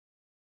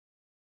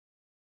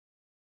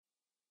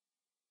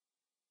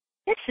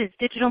This is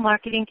Digital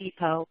Marketing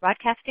Depot,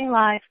 broadcasting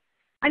live.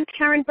 I'm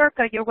Karen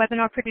Burka, your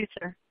webinar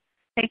producer.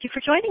 Thank you for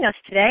joining us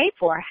today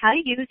for How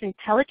to Use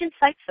Intelligent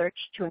Site Search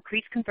to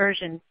Increase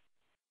Conversions.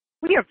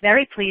 We are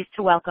very pleased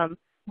to welcome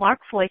Mark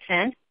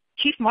Floysand,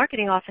 Chief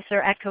Marketing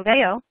Officer at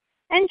Coveo,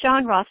 and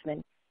John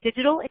Rossman,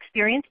 Digital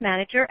Experience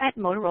Manager at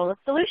Motorola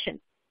Solutions.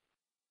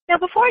 Now,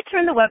 before I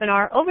turn the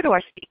webinar over to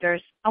our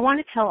speakers, I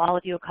want to tell all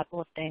of you a couple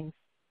of things.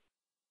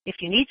 If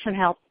you need some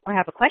help or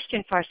have a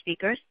question for our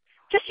speakers,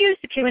 just use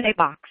the Q&A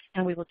box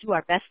and we will do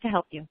our best to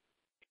help you.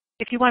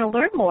 If you want to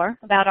learn more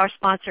about our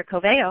sponsor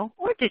Coveo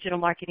or Digital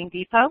Marketing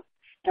Depot,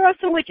 there are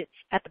some widgets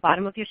at the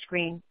bottom of your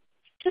screen.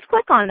 Just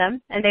click on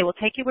them and they will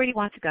take you where you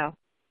want to go.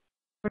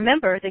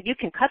 Remember that you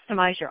can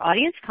customize your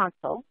audience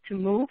console to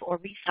move or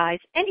resize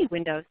any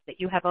windows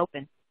that you have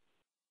open.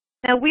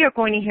 Now, we are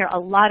going to hear a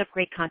lot of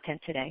great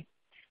content today.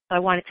 So I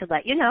wanted to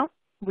let you know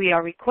we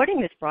are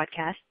recording this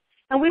broadcast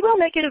and we will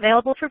make it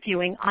available for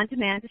viewing on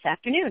demand this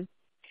afternoon.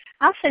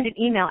 I'll send an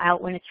email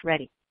out when it's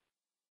ready.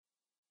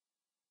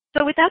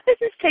 So with that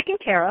business taken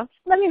care of,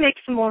 let me make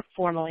some more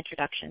formal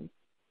introductions.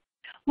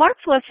 Mark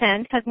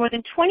Floysand has more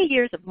than 20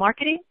 years of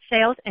marketing,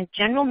 sales, and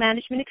general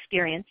management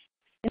experience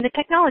in the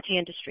technology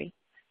industry,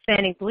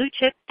 spanning blue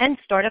chip and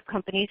startup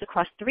companies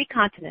across 3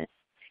 continents,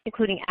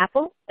 including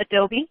Apple,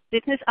 Adobe,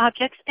 Business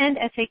Objects, and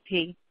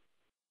SAP.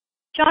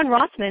 John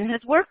Rossman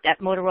has worked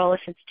at Motorola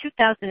since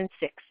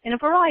 2006 in a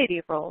variety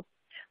of roles,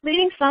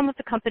 leading some of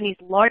the company's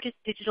largest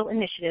digital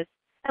initiatives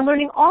and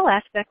learning all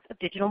aspects of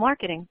digital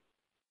marketing.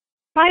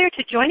 Prior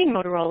to joining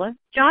Motorola,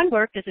 John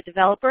worked as a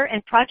developer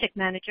and project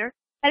manager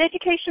at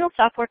educational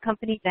software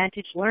company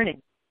Vantage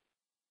Learning.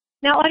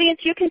 Now, audience,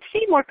 you can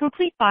see more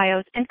complete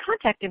bios and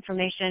contact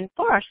information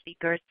for our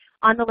speakers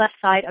on the left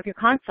side of your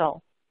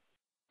console.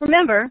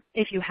 Remember,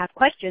 if you have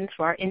questions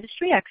for our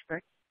industry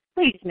experts,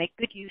 please make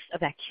good use of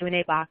that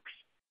Q&A box.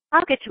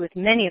 I'll get to as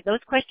many of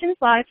those questions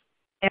live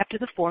after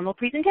the formal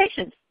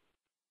presentations.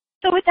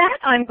 So with that,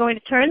 I'm going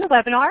to turn the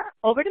webinar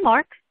over to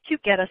Mark to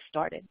get us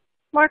started.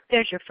 Mark,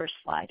 there's your first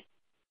slide.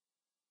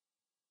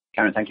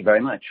 Karen, thank you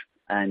very much.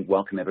 And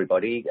welcome,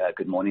 everybody.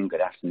 Good morning,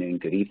 good afternoon,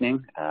 good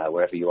evening,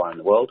 wherever you are in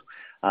the world.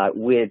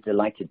 We're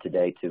delighted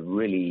today to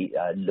really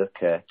look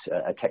at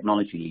a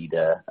technology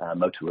leader,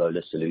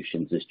 Motorola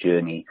Solutions'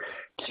 journey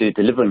to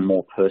delivering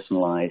more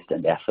personalized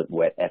and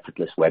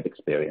effortless web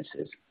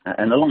experiences.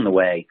 And along the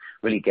way,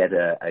 really get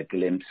a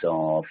glimpse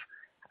of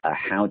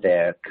how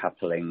they're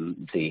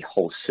coupling the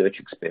whole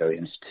search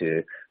experience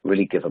to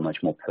really give a much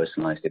more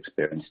personalized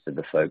experience to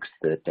the folks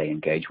that they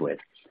engage with.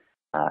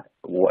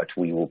 What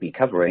we will be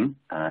covering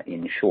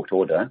in short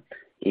order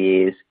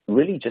is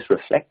really just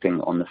reflecting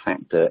on the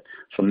fact that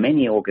for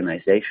many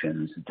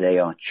organizations, they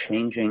are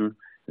changing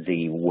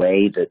the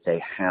way that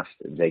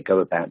they go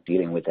about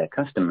dealing with their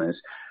customers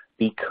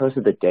because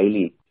of the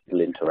daily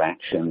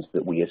interactions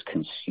that we as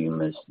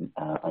consumers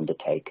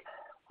undertake.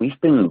 We've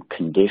been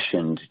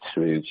conditioned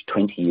through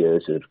 20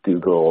 years of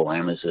Google,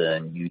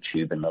 Amazon,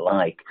 YouTube, and the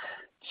like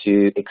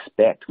to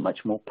expect much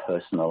more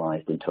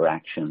personalized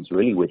interactions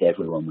really with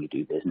everyone we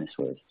do business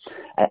with.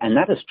 And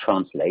that has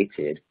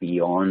translated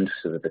beyond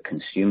sort of the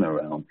consumer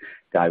realm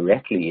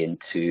directly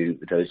into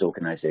those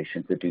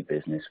organizations that do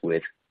business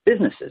with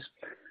businesses.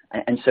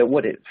 And so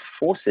what it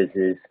forces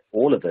is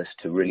all of us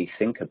to really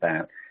think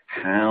about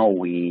how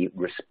we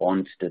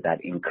respond to that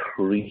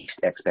increased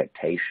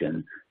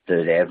expectation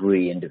that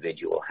every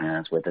individual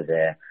has, whether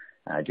they're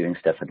doing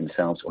stuff for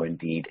themselves or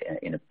indeed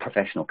in a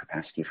professional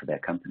capacity for their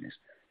companies.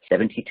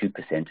 72%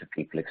 of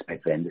people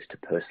expect vendors to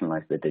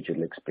personalize their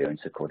digital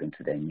experience according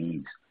to their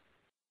needs.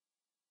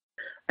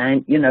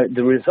 And, you know,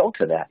 the result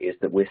of that is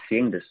that we're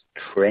seeing this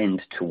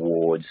trend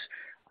towards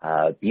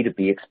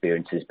B2B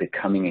experiences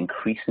becoming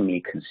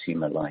increasingly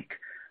consumer-like.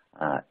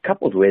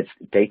 Coupled with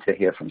data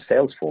here from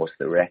Salesforce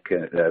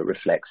that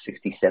reflects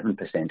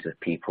 67% of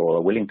people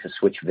are willing to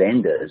switch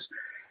vendors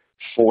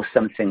for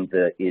something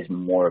that is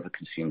more of a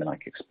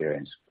consumer-like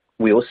experience.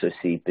 We also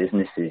see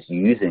businesses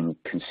using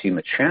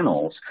consumer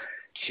channels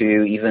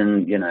to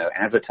even, you know,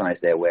 advertise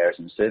their wares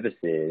and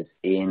services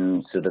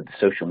in sort of the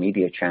social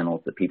media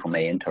channels that people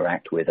may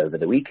interact with over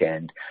the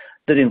weekend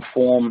that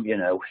inform, you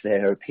know,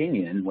 their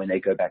opinion when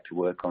they go back to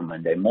work on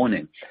Monday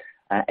morning.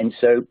 And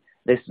so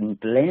this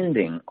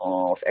blending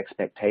of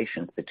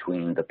expectations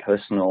between the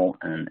personal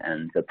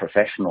and the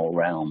professional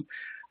realm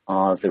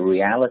are the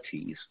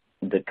realities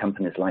that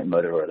companies like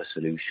Motorola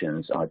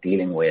Solutions are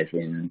dealing with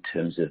in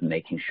terms of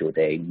making sure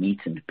they meet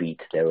and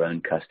beat their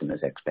own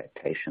customers'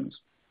 expectations.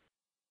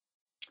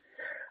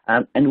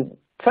 And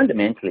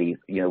fundamentally,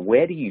 you know,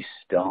 where do you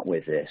start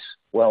with this?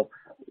 Well,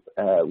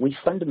 we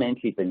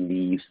fundamentally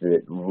believe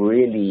that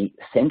really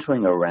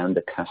centering around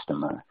the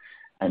customer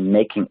and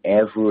making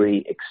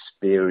every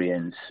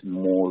experience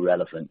more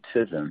relevant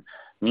to them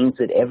means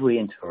that every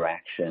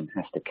interaction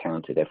has to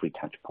count at every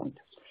touch point.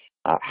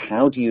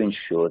 How do you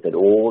ensure that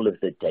all of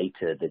the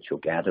data that you're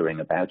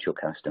gathering about your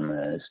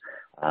customers,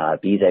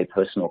 be they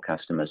personal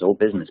customers or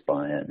business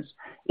buyers,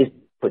 is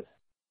put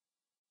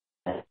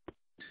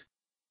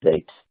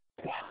they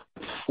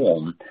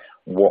form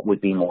what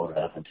would be more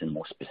relevant and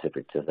more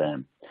specific to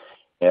them?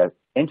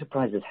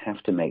 Enterprises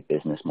have to make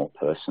business more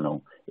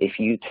personal. If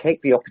you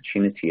take the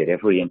opportunity at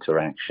every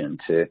interaction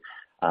to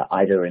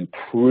either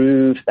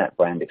improve that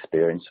brand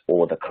experience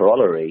or the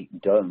corollary,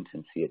 don't,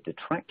 and see it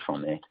detract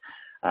from it,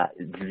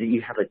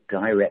 you have a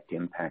direct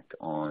impact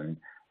on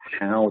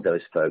how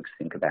those folks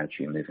think about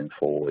you moving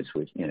forwards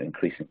with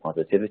increasing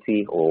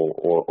positivity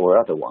or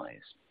otherwise.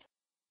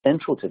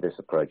 Central to this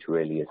approach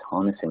really is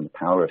harnessing the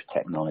power of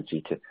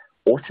technology to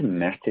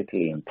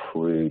automatically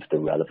improve the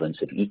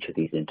relevance of each of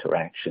these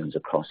interactions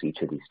across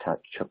each of these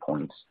touch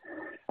points.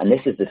 And this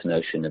is this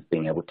notion of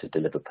being able to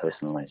deliver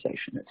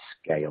personalization at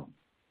scale.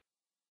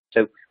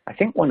 So I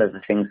think one of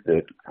the things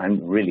that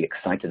I'm really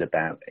excited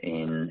about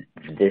in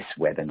this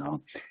webinar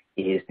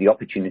is the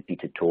opportunity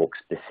to talk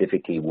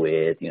specifically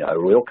with a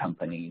real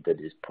company that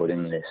is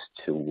putting this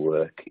to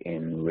work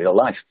in real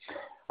life.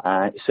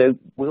 So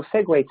we'll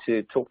segue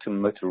to talk to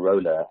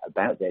Motorola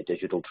about their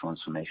digital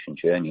transformation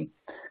journey.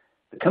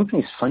 The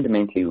company's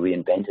fundamentally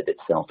reinvented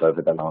itself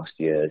over the last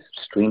years,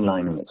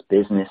 streamlining its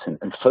business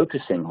and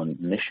focusing on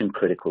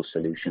mission-critical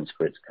solutions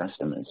for its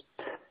customers.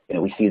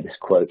 We see this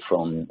quote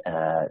from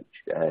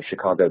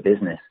Chicago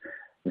Business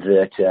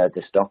that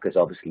the stock has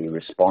obviously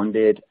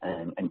responded,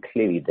 and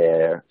clearly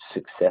they're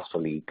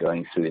successfully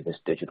going through this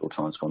digital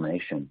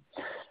transformation.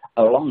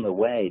 Along the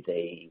way,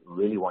 they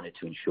really wanted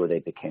to ensure they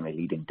became a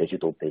leading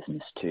digital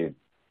business too.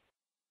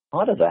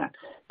 Part of that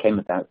came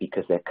about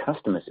because their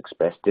customers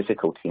expressed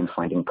difficulty in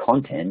finding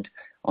content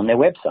on their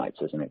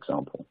websites, as an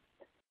example.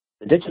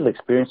 The digital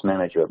experience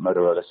manager at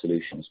Motorola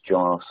Solutions,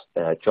 John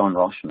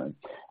Roshman,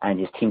 and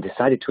his team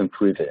decided to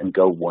improve it and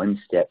go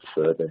one step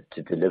further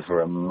to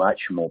deliver a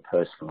much more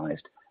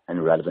personalized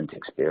and relevant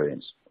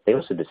experience. They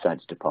also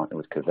decided to partner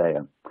with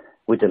Coveo.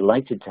 We're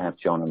delighted to have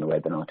John on the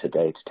webinar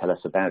today to tell us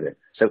about it.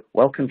 So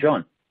welcome,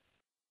 John.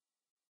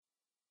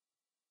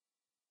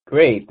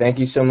 Great. Thank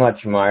you so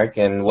much, Mark,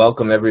 and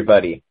welcome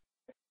everybody.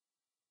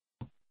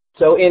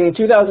 So in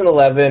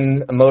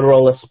 2011,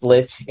 Motorola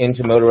split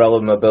into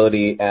Motorola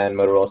Mobility and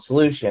Motorola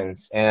Solutions.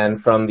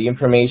 And from the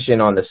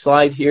information on the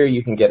slide here,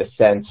 you can get a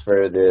sense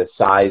for the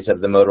size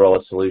of the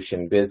Motorola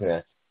Solutions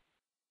business.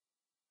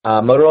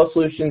 Motorola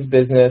Solutions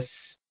business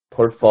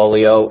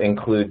portfolio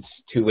includes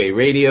two-way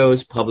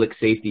radios, public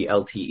safety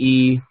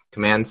LTE,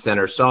 command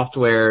center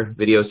software,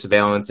 video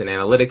surveillance and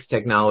analytics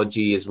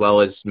technology, as well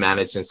as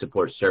managed and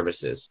support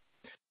services.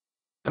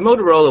 At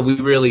Motorola,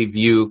 we really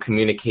view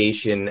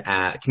communication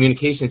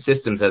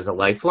systems as a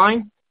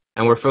lifeline,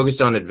 and we're focused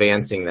on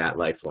advancing that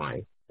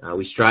lifeline.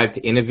 We strive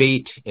to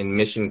innovate in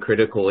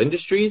mission-critical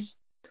industries,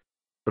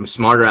 from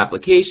smarter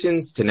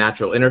applications to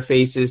natural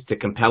interfaces to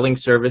compelling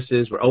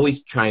services. We're always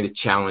trying to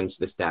challenge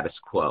the status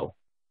quo.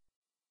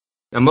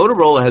 Now,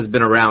 Motorola has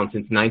been around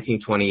since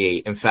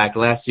 1928. In fact,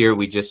 last year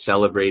we just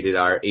celebrated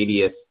our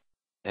 80th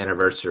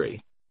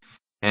anniversary.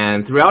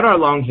 And throughout our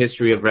long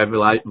history of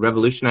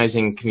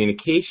revolutionizing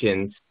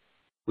communications,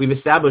 we've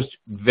established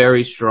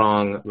very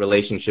strong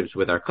relationships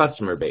with our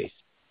customer base.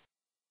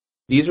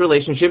 These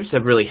relationships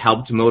have really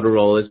helped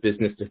Motorola's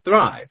business to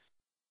thrive,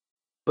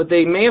 but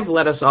they may have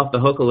let us off the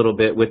hook a little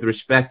bit with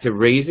respect to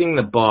raising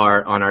the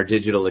bar on our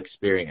digital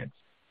experience.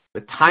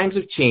 The times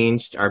have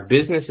changed, our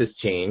business has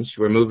changed,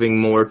 we're moving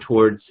more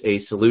towards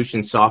a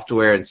solution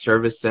software and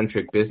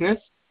service-centric business,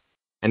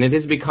 and it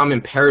has become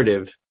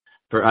imperative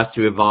for us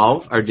to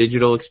evolve our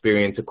digital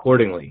experience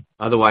accordingly.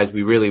 Otherwise,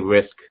 we really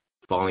risk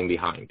falling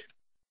behind.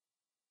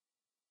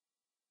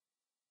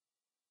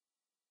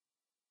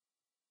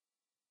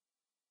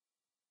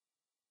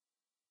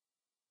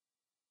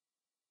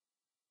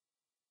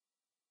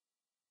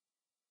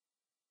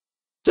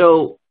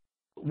 So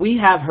we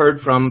have heard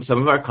from some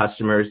of our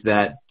customers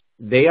that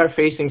they are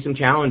facing some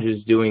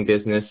challenges doing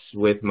business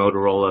with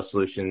Motorola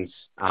Solutions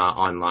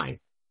online.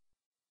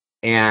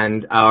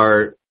 And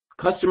our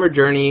customer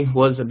journey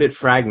was a bit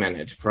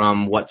fragmented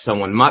from what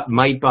someone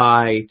might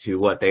buy to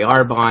what they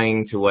are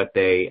buying to what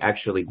they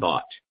actually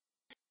bought.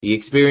 The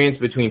experience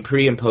between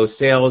pre and post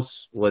sales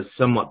was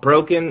somewhat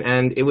broken,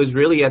 and it was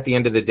really at the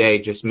end of the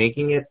day just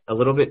making it a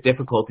little bit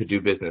difficult to do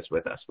business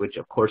with us, which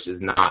of course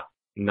is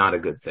not a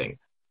good thing.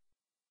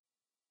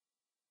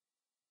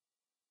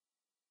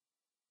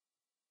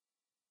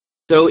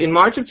 So in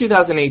March of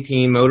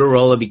 2018,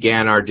 Motorola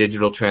began our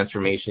digital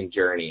transformation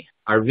journey.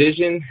 Our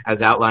vision,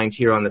 as outlined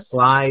here on the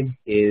slide,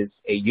 is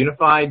a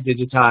unified,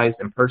 digitized,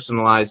 and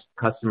personalized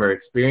customer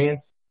experience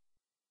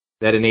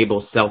that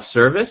enables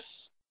self-service,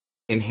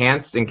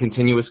 enhanced and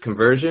continuous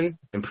conversion,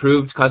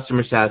 improved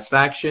customer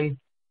satisfaction,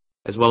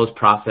 as well as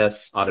process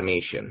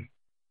automation.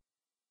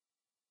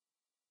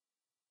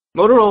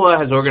 Motorola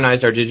has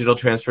organized our digital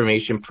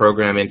transformation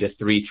program into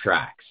 3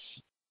 tracks.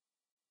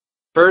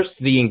 First,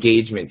 the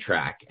engagement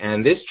track,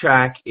 and this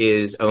track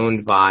is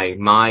owned by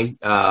my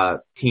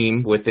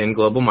team within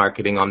global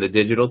marketing on the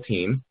digital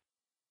team,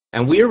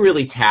 and we are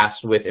really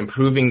tasked with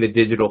improving the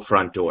digital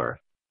front door.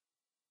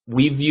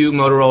 We view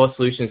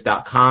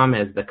MotorolaSolutions.com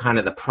as the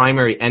the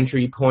primary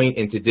entry point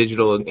into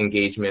digital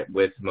engagement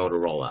with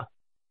Motorola.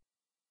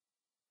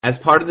 As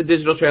part of the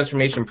digital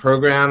transformation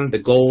program, the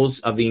goals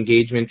of the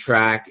engagement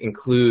track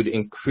include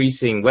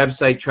increasing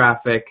website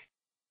traffic,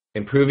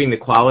 improving the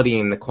quality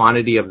and the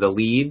quantity of the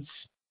leads,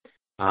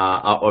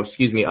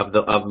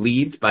 of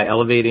leads by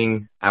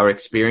elevating our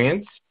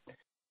experience,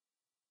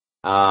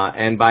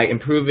 and by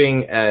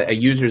improving a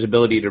user's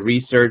ability to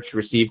research,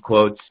 receive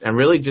quotes, and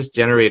really just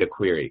generate a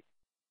query.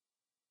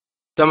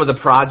 Some of the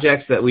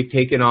projects that we've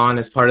taken on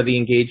as part of the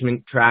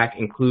engagement track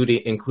include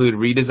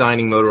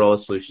redesigning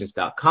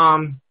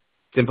MotorolaSolutions.com,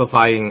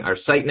 simplifying our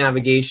site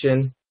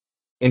navigation,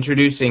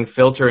 introducing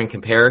filter and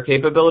compare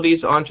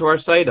capabilities onto our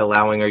site,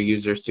 allowing our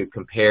users to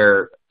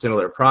compare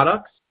similar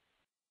products.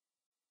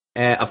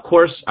 Of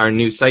course, our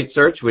new site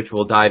search, which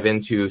we'll dive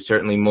into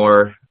certainly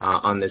more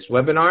on this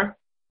webinar,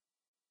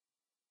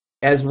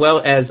 as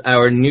well as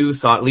our new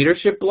thought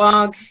leadership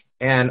blog.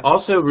 And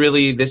also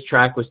really this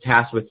track was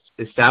tasked with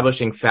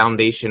establishing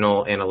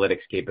foundational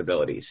analytics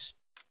capabilities.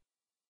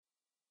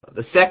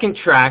 The second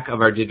track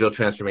of our digital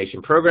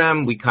transformation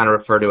program we kind of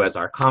refer to as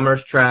our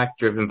commerce track,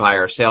 driven by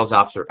our sales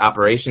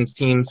operations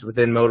teams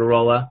within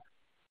Motorola.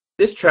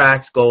 This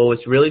track's goal is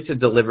really to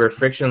deliver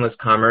frictionless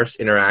commerce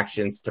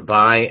interactions to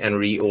buy and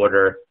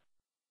reorder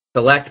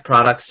select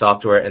products,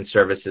 software, and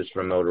services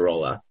from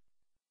Motorola.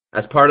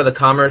 As part of the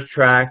commerce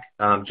track,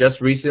 just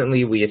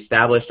recently we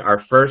established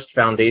our first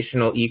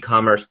foundational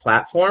e-commerce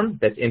platform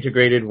that's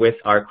integrated with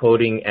our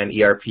quoting and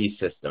ERP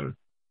system.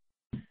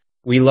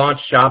 We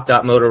launched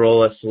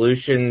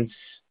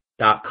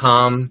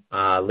shop.motorolasolutions.com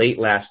late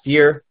last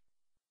year.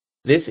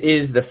 This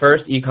is the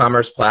first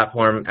e-commerce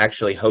platform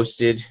actually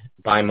hosted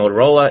by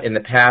Motorola. In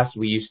the past,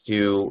 we used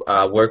to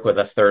work with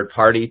a third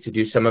party to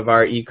do some of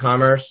our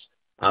e-commerce,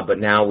 but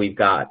now we've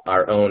got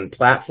our own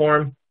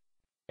platform.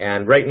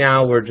 And right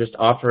now, we're just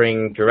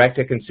offering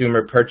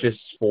direct-to-consumer purchase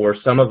for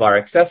some of our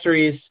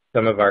accessories,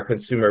 some of our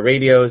consumer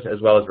radios,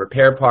 as well as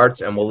repair parts,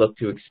 and we'll look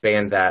to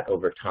expand that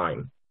over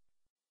time.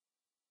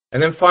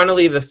 And then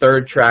finally, the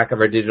third track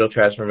of our digital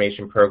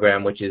transformation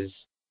program, which is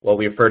what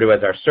we refer to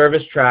as our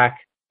service track.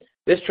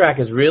 This track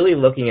is really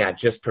looking at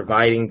just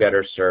providing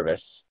better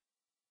service.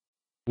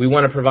 We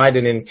want to provide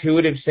an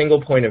intuitive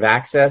single point of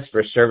access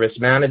for service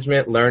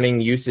management, learning,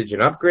 usage,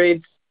 and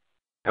upgrades.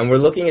 And we're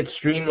looking at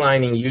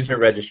streamlining user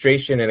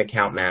registration and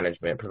account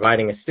management,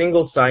 providing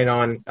single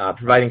sign-on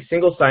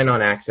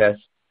access,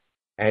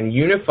 and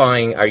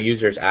unifying our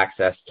users'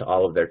 access to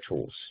all of their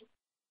tools.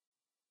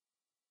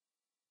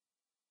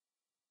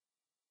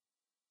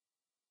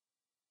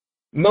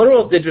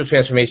 Motorola's digital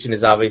transformation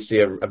is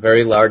obviously a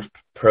very large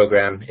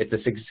program. It's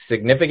a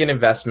significant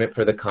investment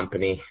for the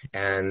company,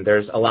 and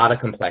there's a lot of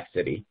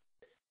complexity.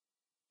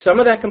 Some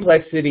of that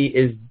complexity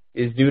is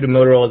due to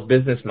Motorola's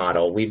business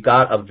model. We've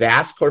got a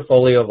vast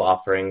portfolio of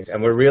offerings,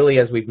 and we're really,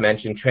 as we've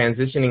mentioned,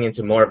 transitioning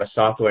into more of a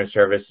software and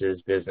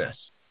services business.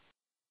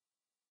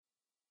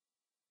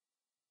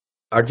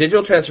 Our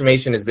digital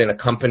transformation has been a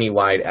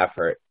company-wide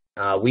effort.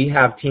 We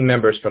have team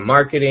members from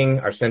marketing,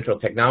 our central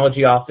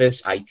technology office,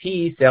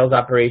 IT, sales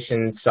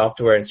operations,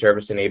 software, and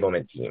service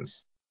enablement teams.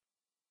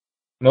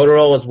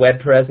 Motorola's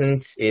web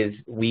presence is,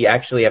 we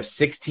actually have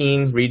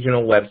 16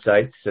 regional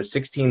websites, so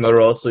 16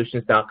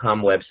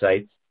 MotorolaSolutions.com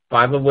websites,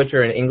 5 of which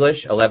are in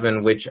English,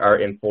 11 which are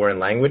in foreign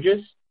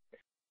languages.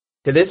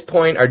 To this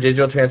point, our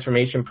digital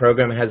transformation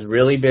program has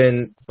really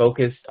been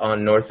focused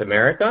on North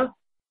America,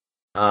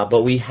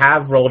 but we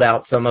have rolled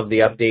out some of the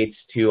updates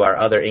to our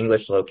other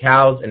English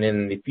locales, and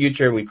in the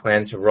future, we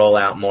plan to roll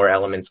out more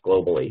elements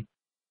globally.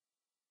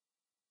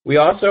 We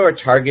also are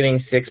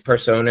targeting 6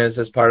 personas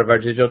as part of our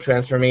digital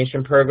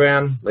transformation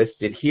program,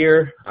 listed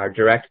here: our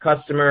direct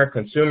customer,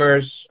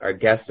 consumers, our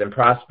guests and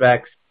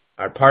prospects,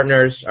 our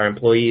partners, our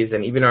employees,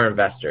 and even our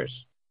investors.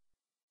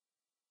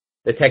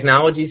 The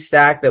technology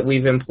stack that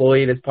we've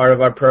employed as part of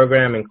our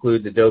program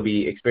includes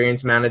Adobe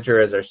Experience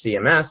Manager as our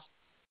CMS.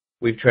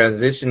 We've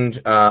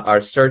transitioned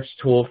our search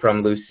tool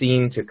from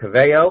Lucene to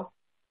Coveo.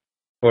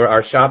 For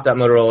our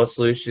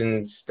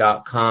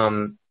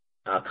shop.motorolasolutions.com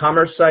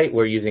commerce site,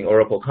 we're using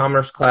Oracle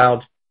Commerce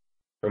Cloud.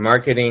 For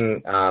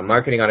marketing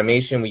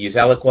automation, we use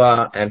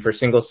Eloqua, and for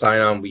single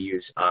sign-on, we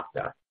use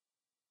Okta.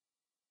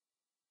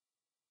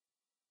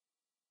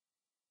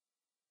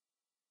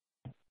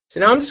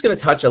 So now I'm just going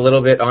to touch a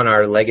little bit on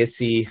our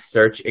legacy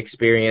search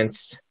experience.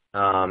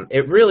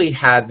 It really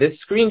had, this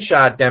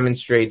screenshot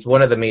demonstrates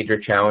one of the major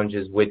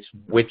challenges, which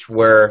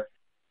was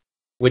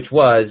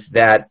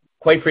that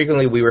quite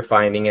frequently we were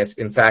finding is,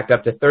 in fact,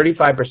 up to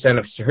 35%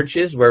 of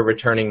searches were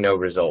returning no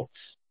results.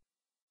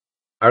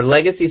 Our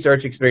legacy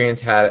search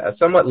experience had a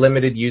somewhat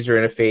limited user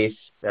interface.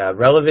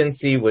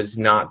 Relevancy was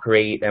not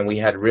great, and we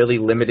had really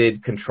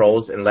limited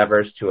controls and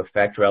levers to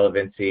affect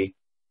relevancy.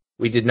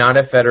 We did not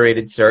have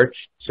federated search,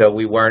 so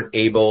we weren't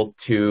able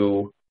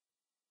to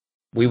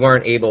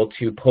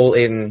pull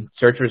in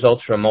search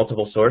results from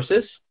multiple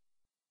sources.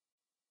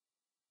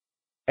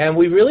 And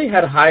we really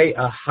had a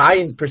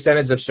high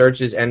percentage of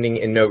searches ending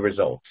in no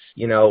results.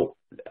 You know,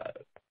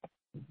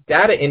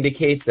 data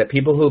indicates that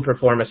people who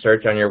perform a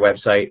search on your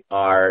website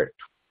are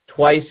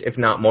twice, if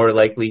not more,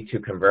 likely to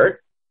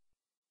convert.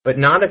 but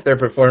not if they're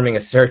performing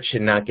a search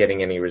and not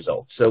getting any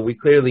results. So we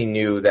clearly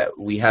knew that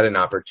we had an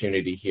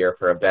opportunity here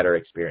for a better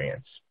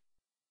experience.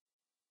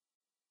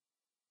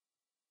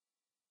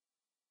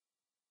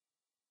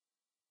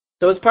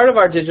 So as part of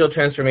our digital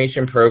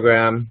transformation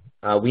program,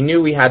 we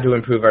knew we had to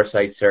improve our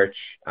site search.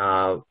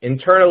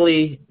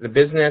 Internally, the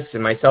business,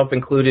 and myself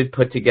included,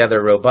 put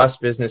together robust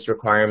business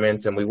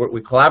requirements, and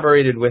we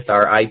collaborated with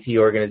our IT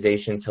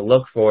organization to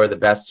look for the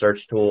best search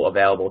tool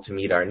available to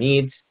meet our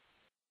needs.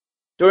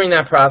 During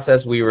that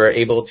process, we were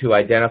able to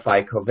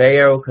identify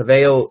Coveo.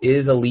 Coveo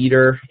is a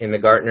leader in the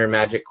Gartner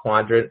Magic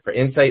Quadrant for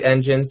insight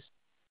engines.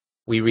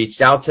 We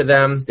reached out to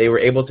them. They were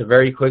able to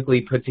very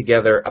quickly put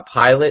together a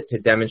pilot to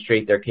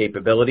demonstrate their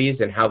capabilities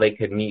and how they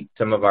could meet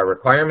some of our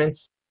requirements.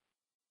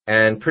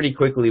 And pretty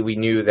quickly, we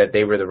knew that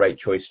they were the right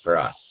choice for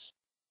us.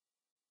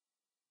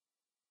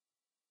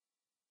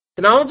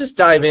 So now I'll just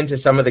dive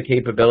into some of the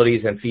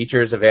capabilities and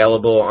features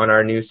available on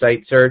our new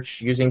site search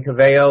using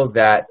Coveo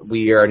that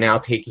we are now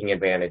taking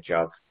advantage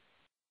of.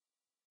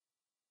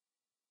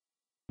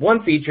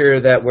 One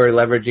feature that we're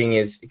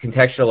leveraging is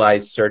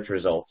contextualized search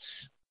results.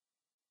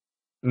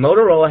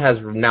 Motorola has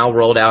now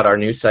rolled out our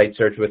new site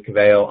search with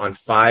Coveo on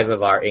 5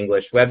 of our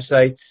English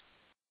websites.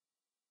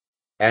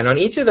 And on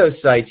each of those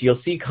sites,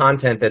 you'll see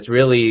content that's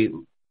really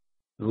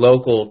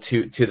local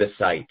to the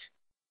site.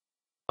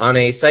 On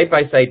a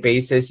site-by-site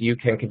basis, you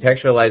can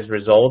contextualize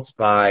results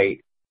by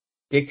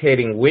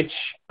dictating which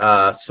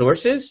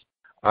sources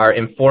are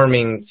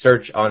informing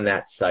search on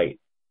that site.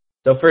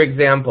 So for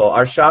example,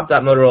 our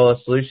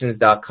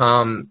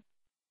shop.motorolasolutions.com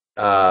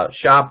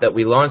shop that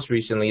we launched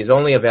recently is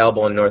only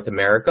available in North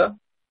America.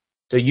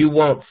 So you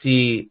won't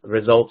see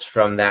results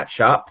from that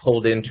shop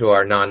pulled into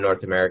our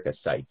non-North America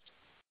sites.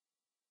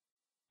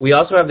 We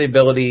also have the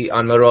ability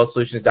on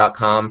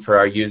motorolasolutions.com for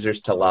our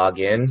users to log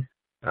in.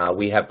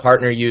 We have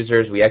partner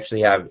users, we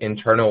actually have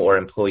internal or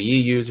employee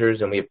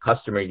users, and we have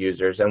customer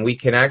users. And we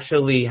can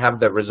actually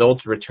have the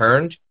results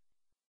returned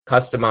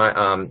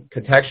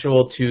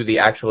contextual to the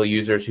actual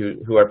users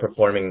who are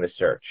performing the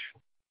search.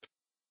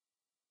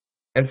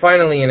 And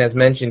finally, and as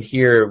mentioned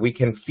here, we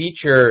can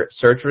feature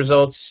search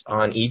results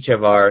on each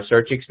of our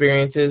search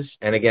experiences.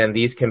 And again,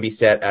 these can be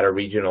set at a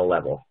regional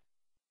level.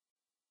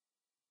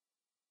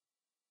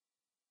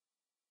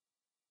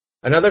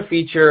 Another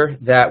feature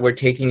that we're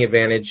taking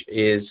advantage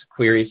is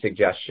query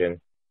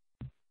suggestion.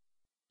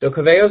 So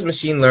Coveo's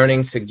machine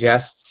learning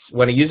suggests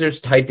when a user is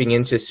typing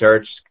into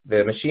search,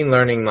 the machine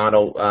learning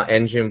model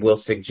engine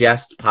will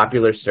suggest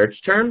popular search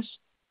terms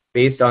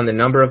based on the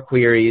number of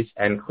queries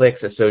and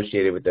clicks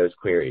associated with those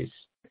queries.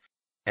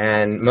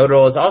 And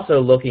Motorola is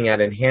also looking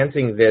at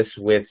enhancing this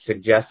with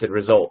suggested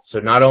results. So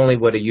not only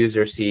would a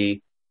user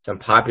see some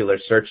popular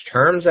search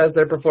terms as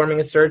they're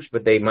performing a search,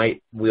 but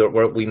we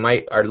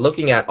are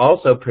looking at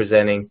also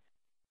presenting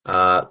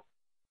popular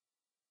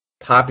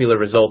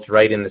results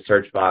right in the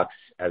search box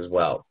as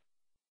well.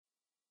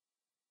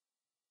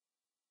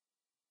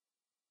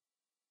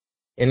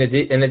 In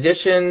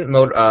addition,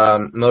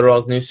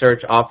 Motorola's new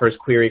search offers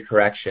query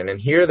correction, and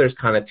here there's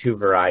kind of 2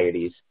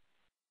 varieties.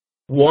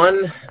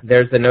 One,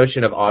 there's the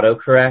notion of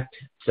autocorrect.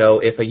 So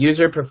if a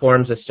user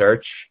performs a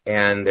search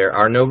and there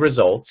are no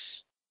results,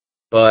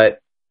 but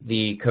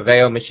the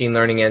Coveo machine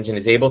learning engine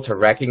is able to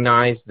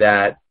recognize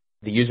that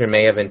the user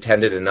may have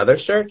intended another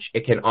search,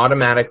 it can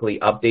automatically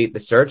update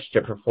the search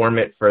to perform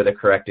it for the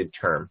corrected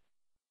term.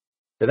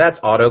 So that's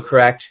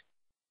autocorrect.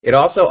 It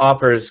also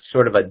offers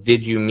sort of a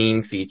did you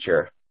mean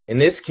feature. In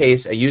this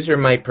case, a user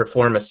might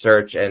perform a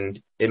search and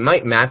it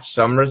might match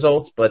some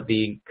results, but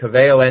the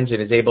Coveo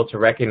engine is able to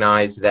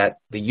recognize that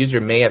the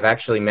user may have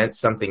actually meant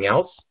something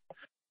else.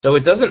 So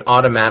it doesn't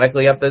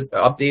automatically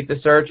update the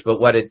search,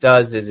 but what it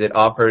does is it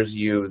offers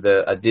you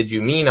a did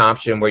you mean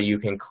option where you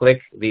can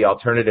click the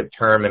alternative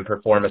term and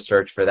perform a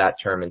search for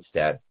that term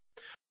instead.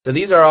 So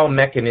these are all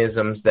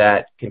mechanisms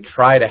that can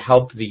try to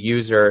help the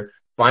user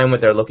find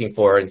what they're looking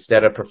for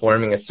instead of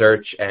performing a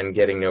search and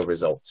getting no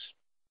results.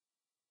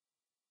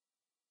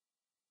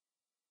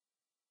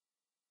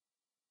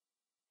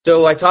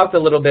 So I talked a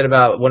little bit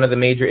about one of the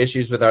major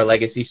issues with our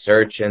legacy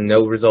search and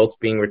no results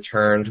being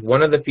returned.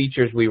 One of the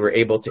features we were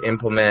able to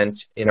implement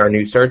in our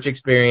new search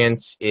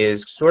experience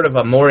is sort of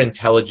a more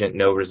intelligent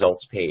no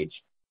results page.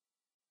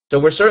 So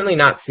we're certainly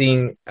not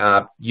seeing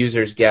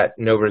users get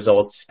no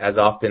results as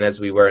often as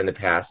we were in the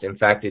past. In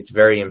fact, it's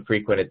very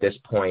infrequent at this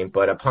point.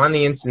 But upon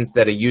the instance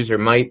that a user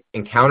might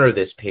encounter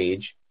this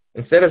page,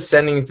 instead of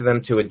sending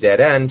them to a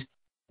dead end,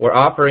 we're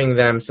offering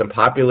them some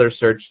popular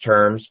search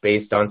terms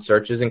based on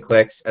searches and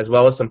clicks, as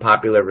well as some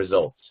popular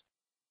results.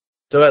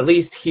 So at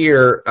least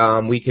here,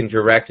 we can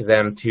direct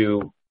them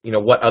to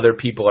what other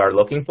people are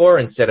looking for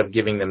instead of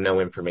giving them no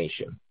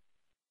information.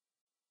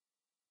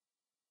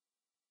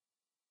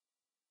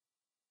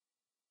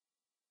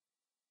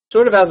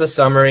 Sort of as a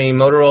summary,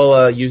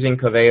 Motorola using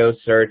Coveo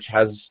search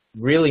has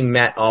really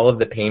met all of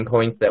the pain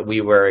points that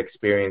we were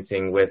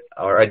experiencing with,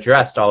 or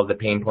addressed all of the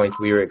pain points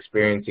we were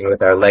experiencing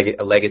with our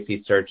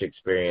legacy search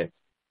experience.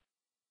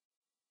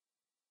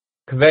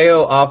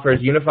 Coveo offers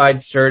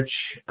unified search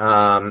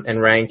and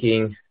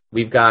ranking,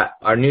 We've got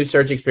our new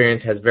search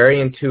experience has very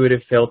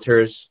intuitive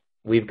filters.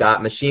 We've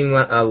got machine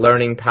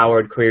learning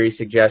powered query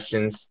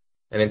suggestions,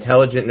 an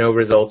intelligent no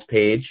results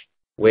page,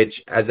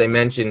 which, as I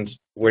mentioned,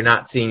 we're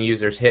not seeing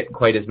users hit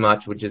quite as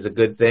much, which is a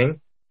good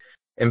thing.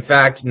 In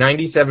fact,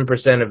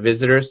 97% of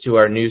visitors to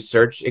our new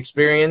search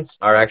experience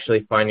are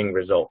actually finding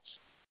results.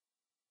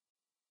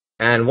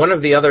 And one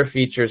of the other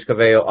features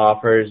Coveo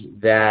offers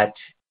that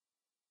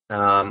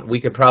we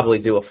could probably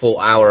do a full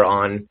hour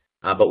on,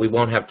 but we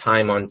won't have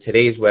time on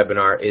today's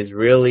webinar, is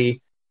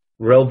really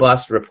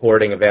robust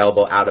reporting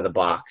available out of the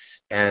box.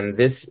 And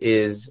this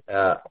is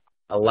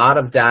a lot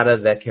of data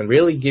that can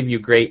really give you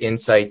great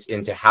insights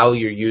into how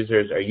your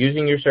users are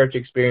using your search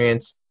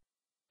experience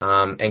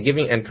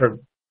and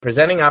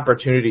presenting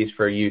opportunities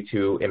for you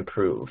to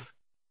improve.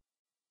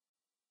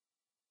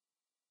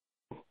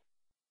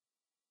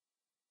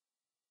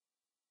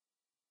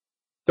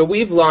 So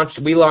we launched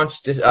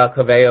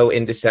Coveo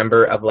in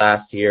December of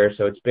last year,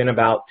 so it's been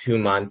about 2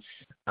 months.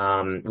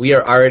 We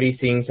are already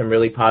seeing some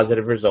really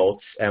positive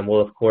results, and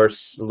we'll of course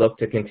look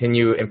to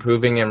continue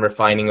improving and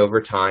refining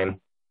over time.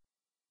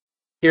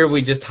 Here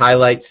we just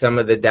highlight some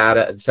of the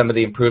data, some of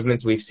the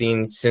improvements we've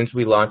seen since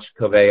we launched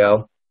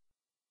Coveo.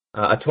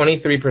 A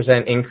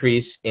 23%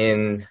 increase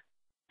in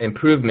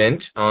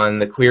improvement on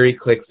the query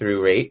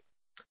click-through rate,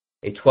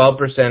 a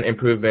 12%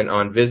 improvement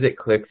on visit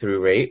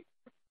click-through rate,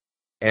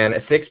 and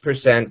a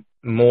 6%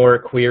 more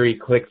query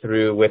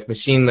click-through with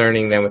machine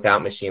learning than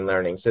without machine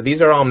learning. So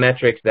these are all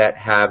metrics that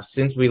have,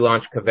 since we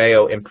launched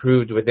Coveo,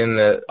 improved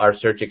within our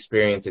search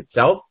experience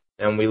itself,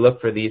 and we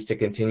look for these to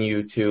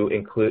continue to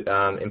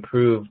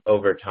improve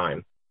over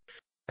time.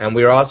 And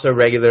we're also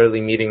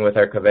regularly meeting with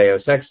our Coveo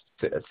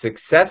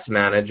Success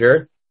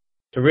Manager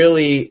to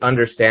really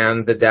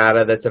understand the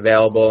data that's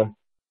available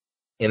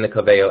in the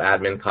Coveo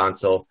admin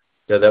console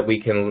so that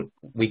we can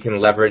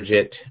leverage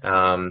it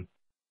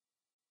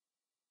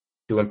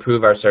to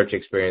improve our search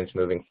experience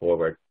moving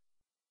forward.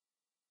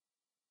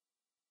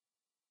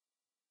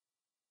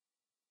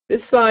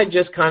 This slide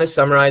just kind of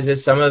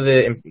summarizes some of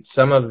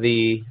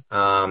the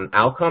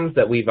outcomes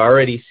that we've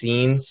already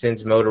seen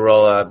since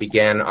Motorola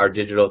began our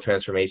digital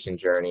transformation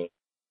journey.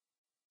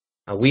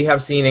 We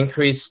have seen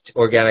increased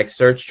organic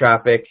search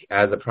traffic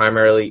as a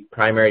primary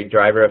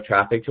driver of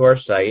traffic to our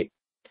site.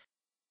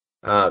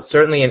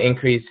 Certainly an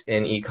increase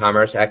in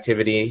e-commerce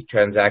activity,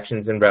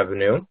 transactions, and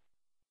revenue,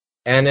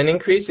 and an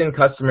increase in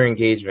customer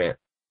engagement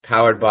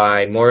powered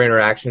by more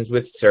interactions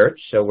with search.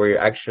 So we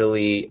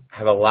actually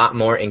have a lot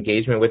more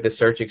engagement with the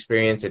search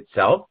experience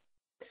itself.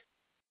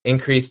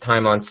 Increased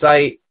time on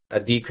site, a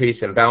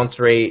decrease in bounce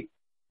rate.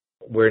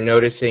 We're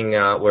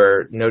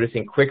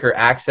noticing quicker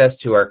access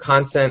to our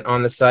content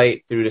on the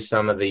site due to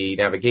some of the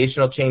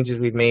navigational changes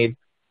we've made.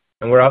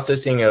 And we're also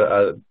seeing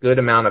a good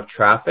amount of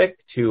traffic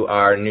to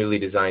our newly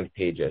designed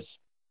pages.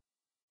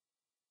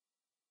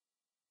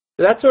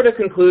 So that sort of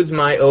concludes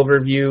my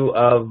overview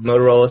of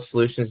Motorola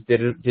Solutions'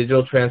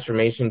 digital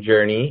transformation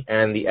journey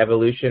and the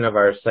evolution of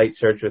our site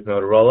search with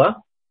Motorola.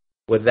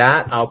 With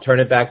that, I'll turn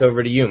it back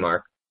over to you,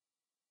 Mark.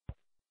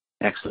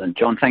 Excellent.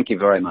 John, thank you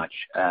very much.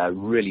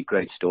 Really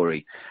great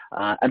story.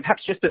 And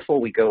perhaps just before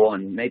we go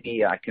on,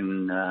 maybe I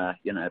can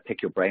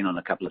pick your brain on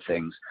a couple of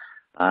things.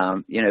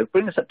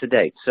 Bring us up to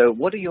date. So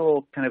what are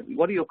your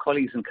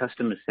colleagues and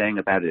customers saying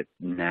about it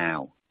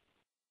now?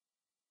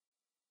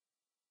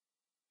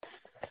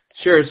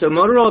 Sure. So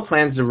Motorola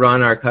plans to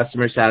run our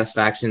customer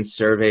satisfaction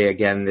survey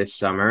again this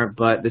summer,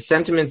 but the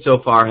sentiment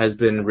so far has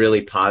been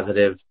really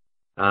positive,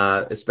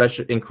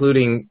 especially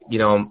including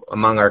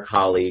among our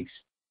colleagues.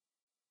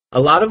 A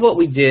lot of what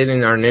we did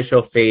in our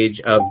initial phase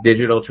of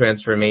digital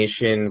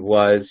transformation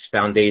was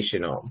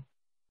foundational.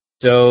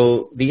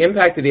 So the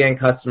impact to the end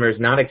customer is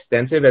not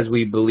extensive as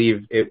we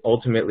believe it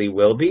ultimately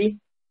will be,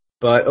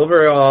 but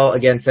overall,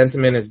 again,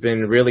 sentiment has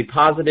been really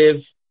positive.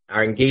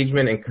 Our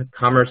engagement and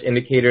commerce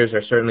indicators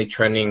are certainly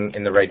trending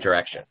in the right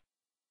direction.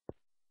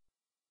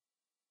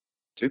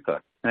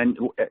 Super. And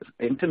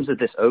in terms of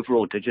this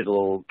overall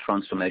digital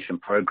transformation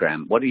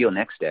program, what are your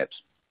next steps?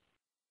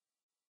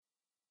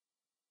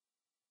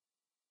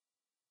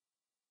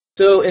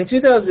 So in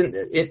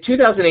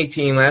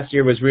 2018, last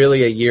year was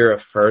really a year of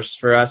firsts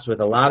for us,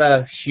 with a lot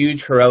of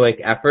huge heroic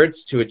efforts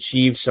to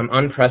achieve some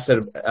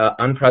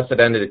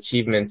unprecedented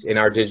achievements in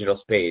our digital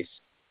space.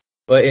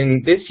 But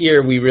in this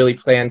year, we really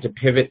plan to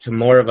pivot to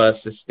more of a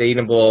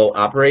sustainable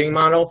operating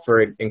model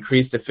for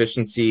increased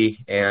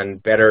efficiency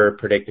and better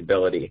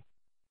predictability.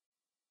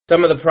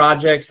 Some of the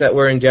projects that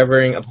we're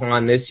endeavoring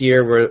upon this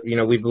year,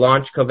 we've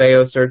launched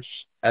Coveo Search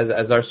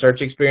as our search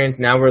experience.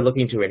 Now we're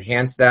looking to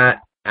enhance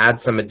that, add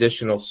some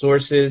additional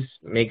sources,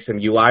 make some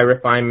UI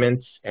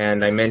refinements,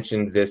 and I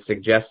mentioned the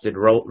suggested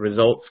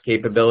results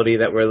capability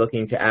that we're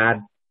looking to add.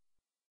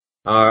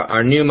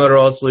 Our new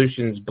Motorola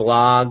Solutions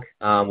blog,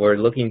 we're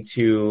looking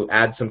to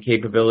add some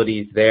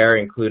capabilities there,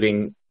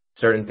 including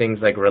certain things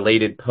like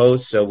related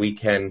posts so we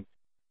can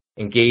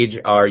engage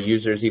our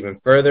users even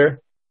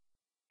further.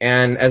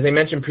 And as I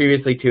mentioned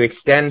previously, to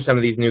extend some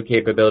of these new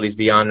capabilities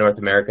beyond North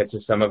America to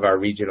some of our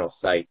regional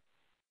sites.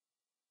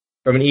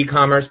 From an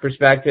e-commerce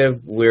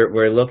perspective,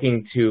 we're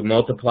looking to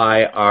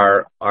multiply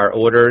our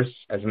orders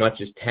as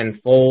much as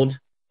tenfold.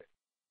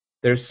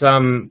 There's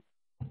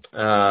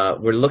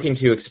we're looking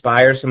to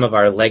expire some of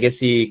our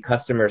legacy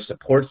customer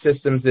support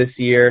systems this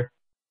year.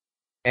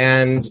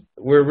 And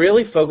we're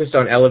really focused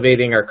on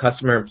elevating our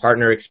customer and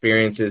partner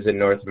experiences in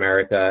North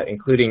America,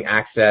 including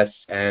access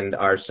and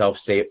our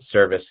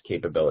self-service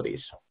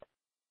capabilities.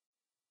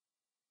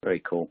 Very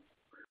cool.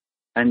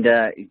 And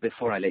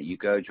before I let you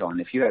go, John,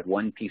 if you had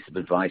one piece of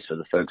advice for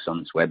the folks on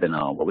this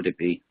webinar, what would it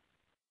be?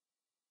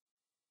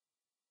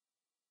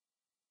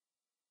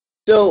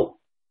 So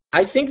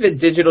I think that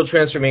digital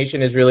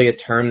transformation is really a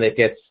term that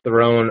gets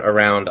thrown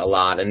around a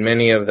lot, and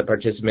many of the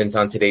participants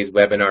on today's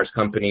webinars,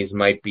 companies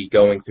might be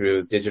going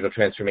through digital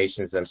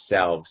transformations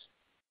themselves.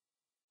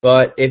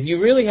 But if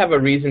you really have a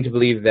reason to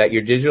believe that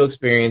your digital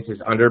experience is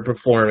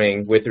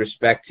underperforming with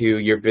respect to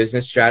your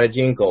business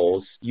strategy and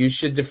goals, you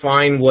should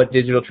define what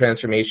digital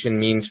transformation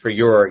means for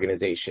your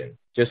organization,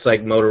 just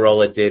like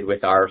Motorola did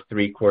with our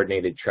 3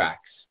 coordinated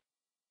tracks.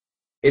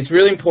 It's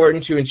really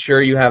important to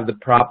ensure you have the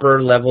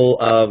proper level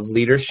of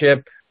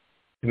leadership,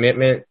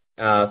 commitment,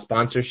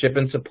 sponsorship,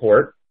 and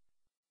support,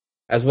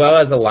 as well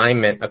as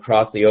alignment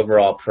across the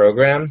overall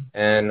program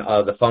and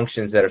the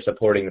functions that are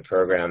supporting the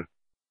program.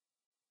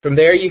 From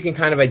there, you can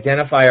kind of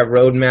identify a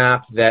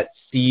roadmap that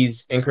sees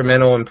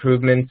incremental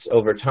improvements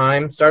over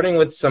time, starting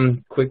with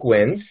some quick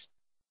wins,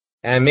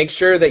 and make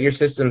sure that your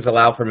systems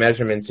allow for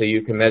measurement so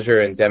you can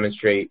measure and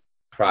demonstrate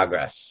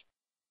progress.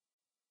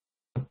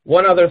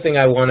 One other thing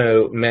I want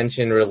to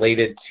mention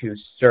related to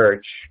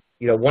search,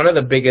 one of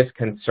the biggest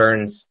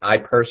concerns I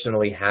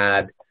personally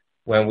had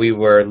when we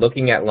were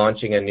looking at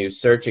launching a new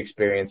search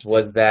experience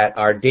was that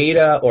our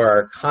data or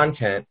our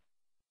content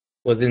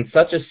was in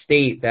such a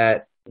state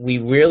that we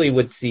really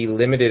would see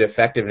limited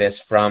effectiveness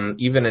from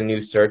even a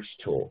new search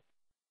tool.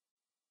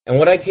 And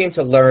what I came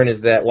to learn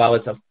is that while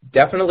it's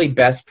definitely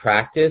best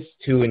practice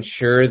to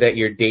ensure that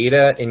your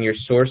data in your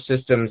source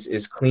systems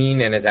is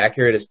clean and as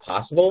accurate as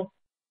possible,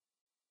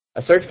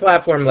 a search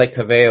platform like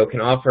Coveo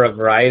can offer a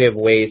variety of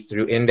ways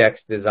through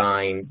index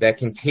design that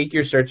can take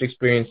your search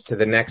experience to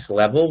the next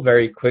level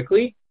very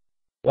quickly,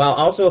 while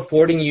also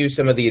affording you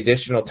some of the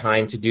additional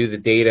time to do the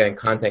data and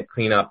content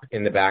cleanup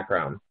in the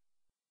background.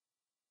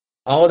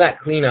 All of that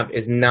cleanup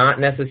is not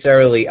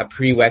necessarily a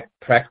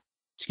prerequisite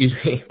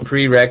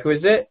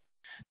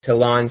to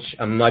launch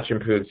a much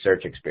improved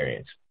search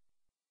experience.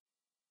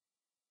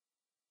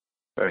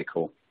 Very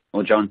cool.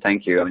 Well, John,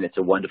 thank you. I mean, it's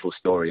a wonderful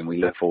story, and we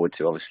look forward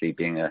to obviously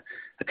being a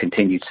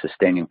continued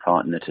sustaining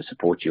partner to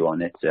support you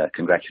on it.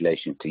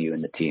 Congratulations to you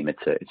and the team.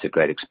 It's a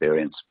great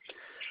experience.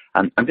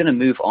 I'm going to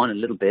move on a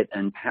little bit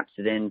and perhaps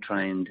then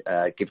try and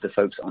give the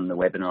folks on the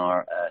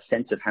webinar a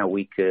sense of how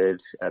we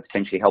could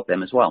potentially help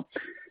them as well.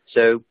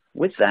 So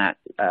with that,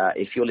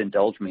 if you'll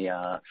indulge me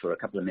for a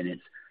couple of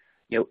minutes,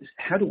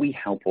 how do we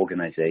help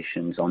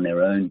organizations on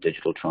their own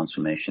digital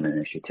transformation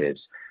initiatives?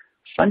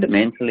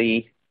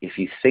 Fundamentally, if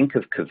you think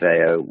of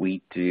Coveo,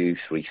 we do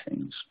 3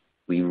 things.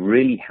 We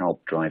really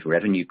help drive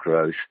revenue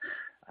growth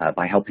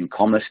by helping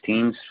commerce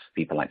teams,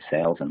 people like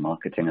sales and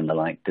marketing and the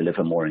like,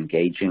 deliver more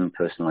engaging,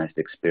 personalized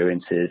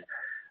experiences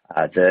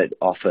that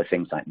offer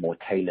things like more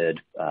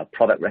tailored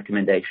product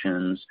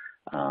recommendations,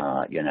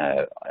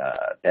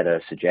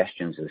 better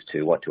suggestions as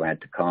to what to add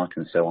to cart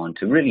and so on,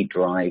 to really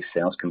drive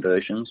sales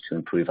conversions, to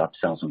improve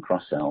upsells and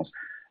cross-sells,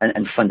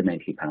 and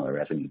fundamentally power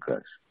revenue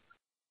growth.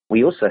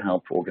 We also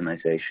help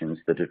organizations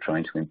that are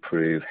trying to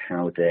improve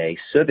how they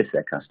service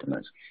their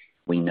customers.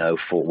 We know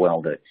full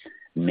well that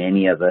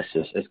many of us,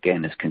 as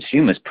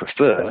consumers,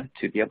 prefer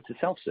to be able to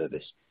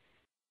self-service.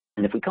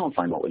 And if we can't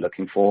find what we're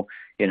looking for,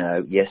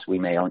 yes, we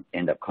may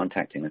end up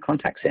contacting a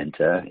contact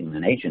center in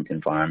an agent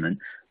environment,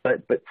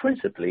 but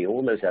principally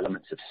all those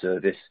elements of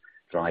service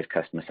drive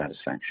customer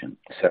satisfaction.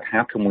 So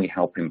how can we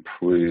help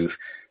improve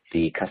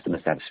the customer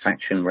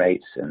satisfaction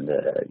rates and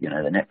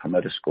the net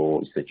promoter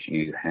scores that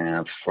you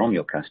have from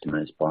your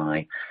customers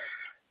by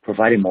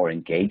providing more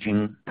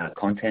engaging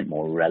content,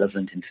 more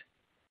relevant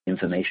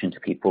information to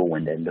people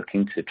when they're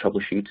looking to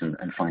troubleshoot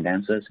and find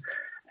answers,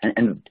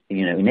 and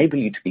enable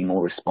you to be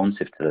more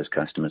responsive to those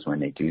customers when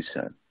they do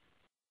so.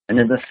 And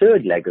then the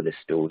third leg of this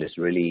stool is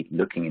really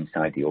looking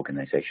inside the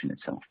organization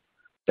itself.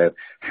 So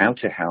how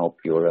to help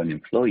your own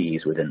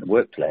employees within the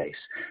workplace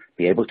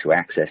be able to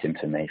access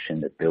information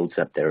that builds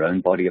up their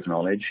own body of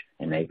knowledge,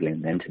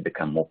 enabling them to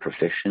become more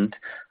proficient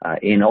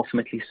in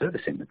ultimately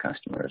servicing the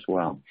customer as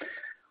well.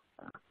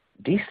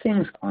 These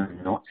things are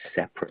not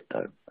separate,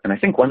 though. And I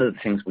think one of the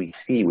things we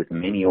see with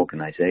many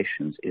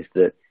organizations is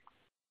that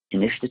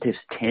initiatives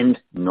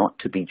tend not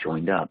to be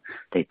joined up.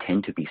 They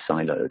tend to be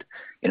siloed.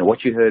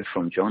 What you heard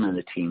from John and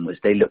the team was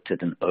they looked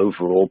at an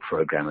overall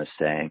program as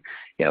saying,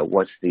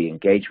 what's the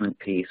engagement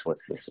piece,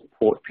 what's the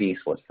support piece,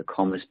 what's the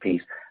commerce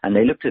piece, and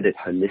they looked at it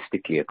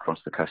holistically across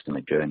the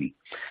customer journey.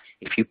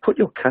 If you put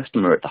your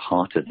customer at the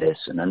heart of this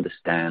and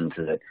understand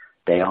that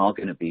they are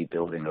going to be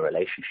building a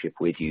relationship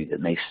with you that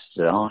may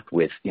start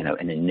with,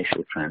 an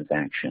initial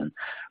transaction,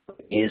 but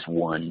is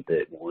one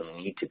that will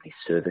need to be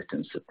serviced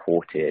and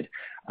supported,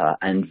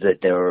 and that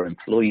there are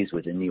employees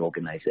within the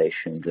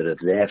organization that are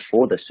there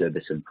for the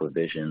service and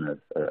provision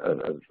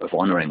of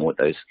honoring what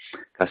those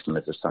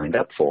customers have signed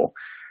up for.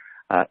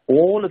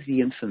 All of the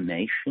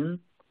information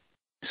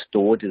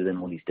stored within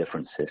all these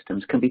different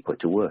systems can be put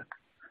to work.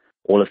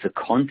 All of the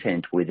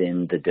content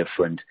within the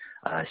different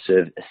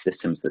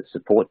systems that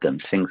support them,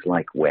 things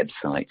like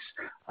websites,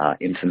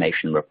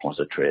 information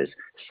repositories,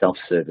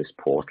 self-service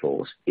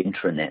portals,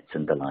 intranets,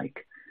 and the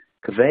like.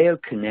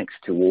 Coveo connects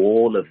to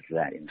all of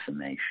that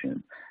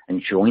information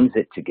and joins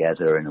it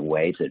together in a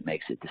way that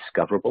makes it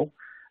discoverable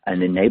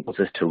and enables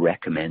us to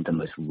recommend the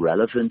most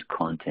relevant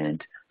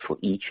content for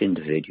each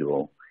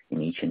individual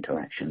in each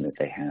interaction that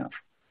they have,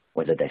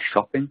 whether they're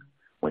shopping,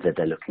 whether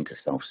they're looking to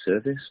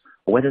self-service,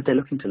 or whether they're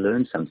looking to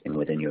learn something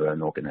within your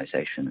own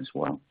organization as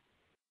well.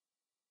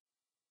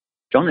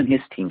 John and his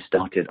team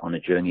started on a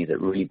journey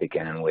that really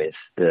began with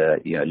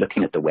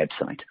looking at the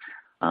website.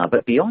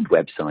 But beyond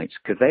websites,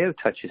 Coveo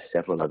touches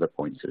several other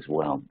points as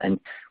well. And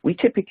we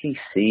typically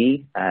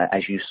see,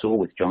 as you saw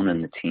with John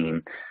and the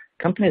team,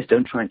 companies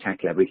don't try and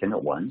tackle everything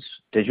at once.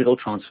 Digital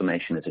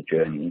transformation is a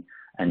journey.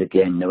 And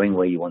again, knowing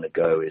where you want to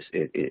go is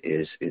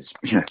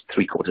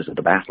 3/4 of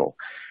the battle.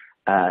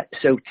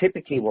 So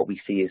typically what we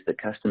see is that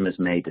customers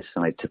may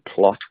decide to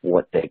plot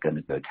what they're going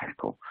to go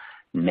tackle.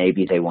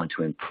 Maybe they want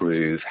to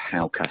improve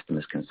how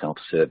customers can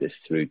self-service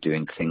through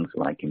doing things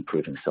like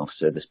improving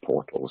self-service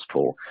portals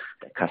for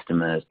their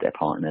customers, their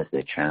partners,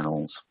 their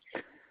channels.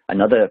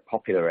 Another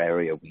popular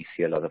area we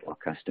see a lot of our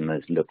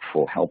customers look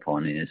for help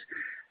on is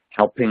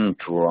helping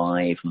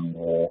drive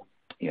more,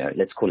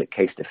 let's call it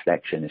case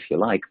deflection if you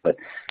like, but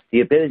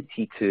the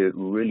ability to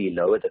really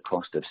lower the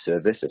cost of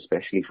service,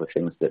 especially for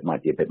things that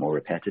might be a bit more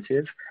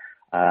repetitive,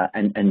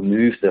 and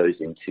move those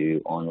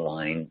into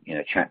online,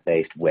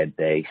 chat-based,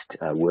 web-based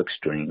work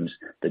streams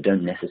that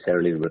don't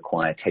necessarily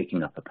require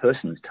taking up a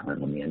person's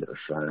time on the end of a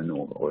phone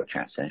or a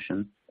chat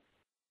session.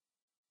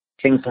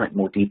 Things like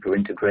more deeper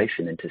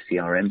integration into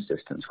CRM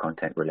systems,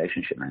 contact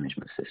relationship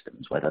management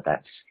systems, whether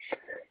that's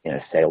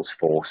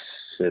Salesforce,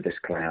 Service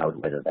Cloud,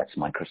 whether that's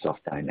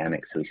Microsoft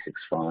Dynamics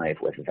 365,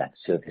 whether that's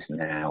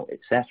ServiceNow,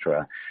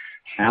 etc.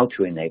 How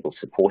to enable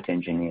support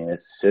engineers,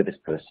 service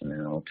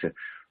personnel to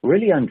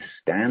really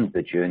understand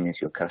the journeys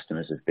your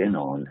customers have been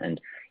on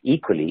and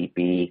equally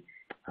be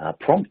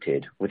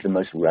prompted with the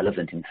most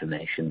relevant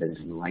information that is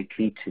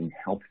likely to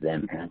help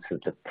them answer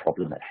the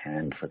problem at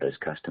hand for those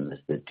customers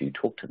that do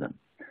talk to them.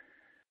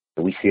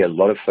 So we see a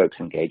lot of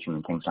folks engaging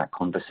in things like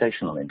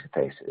conversational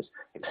interfaces,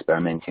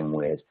 experimenting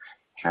with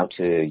how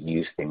to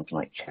use things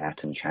like chat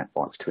and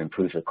chatbots to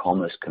improve the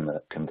commerce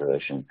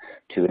conversion,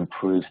 to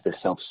improve the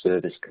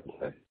self-service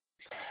conversion,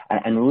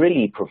 and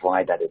really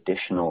provide that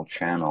additional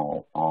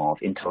channel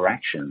of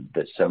interaction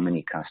that so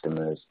many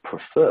customers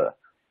prefer.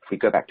 If we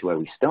go back to where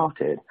we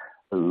started,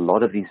 a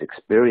lot of these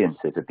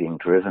experiences are being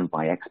driven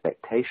by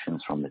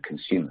expectations from the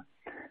consumer.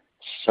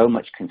 So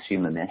much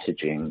consumer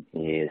messaging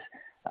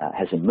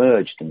has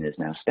emerged and is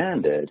now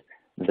standard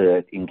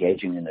that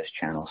engaging in those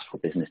channels for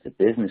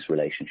business-to-business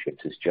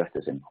relationships is just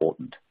as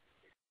important.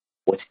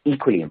 What's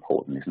equally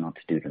important is not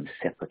to do them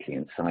separately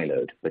and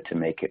siloed, but to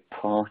make it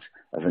part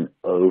of an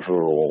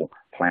overall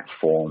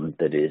platform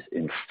that is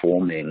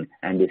informing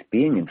and is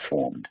being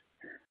informed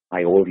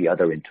by all the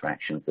other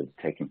interactions that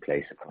are taking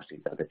place across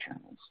these other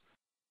channels.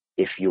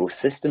 If your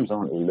systems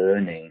aren't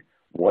learning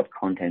what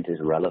content is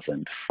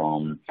relevant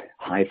from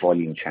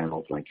high-volume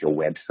channels like your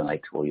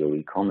website or your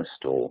e-commerce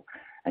store,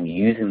 and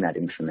using that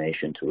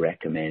information to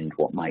recommend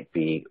what might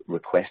be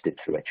requested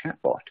through a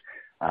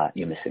chatbot,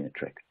 you're missing a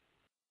trick.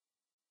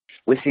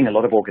 We're seeing a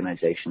lot of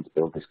organizations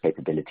build this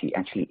capability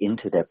actually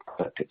into their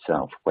product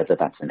itself, whether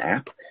that's an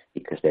app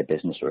because their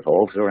business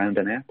revolves around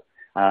an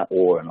app,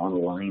 or an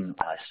online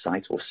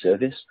site or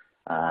service.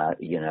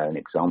 An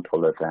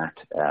example of that,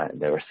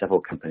 there are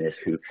several companies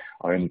who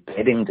are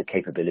embedding the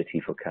capability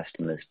for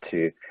customers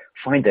to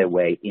find their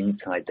way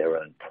inside their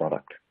own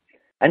product.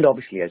 And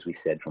obviously, as we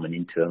said, from an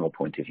internal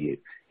point of view,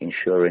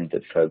 ensuring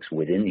that folks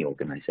within the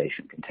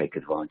organization can take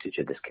advantage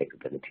of this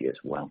capability as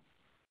well.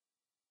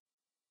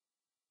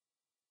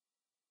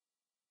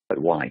 But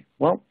why?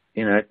 Well,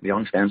 the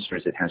honest answer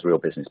is it has real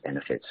business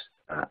benefits.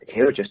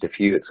 Here are just a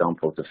few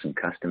examples of some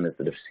customers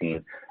that have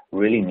seen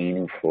really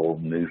meaningful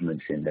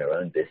movements in their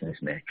own business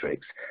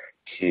metrics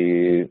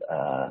to,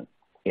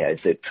 as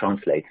it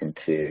translates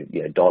into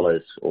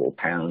dollars or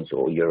pounds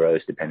or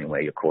euros, depending where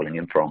you're calling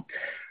in from.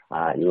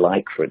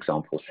 Like, for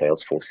example,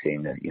 Salesforce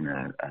seeing a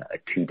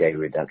 2-day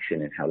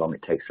reduction in how long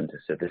it takes them to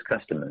service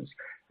customers,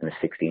 and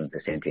a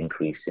 16%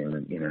 increase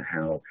in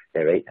how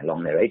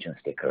long their agents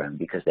stick around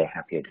because they're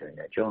happier doing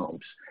their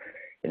jobs.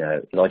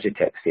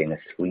 Logitech seeing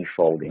a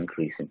 3-fold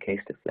increase in case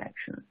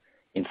deflection.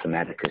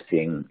 Informatica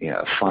seeing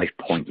a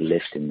 5-point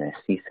lift in their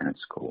CSAT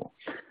score.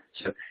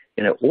 So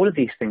all of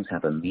these things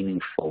have a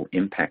meaningful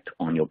impact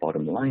on your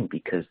bottom line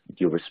because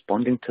you're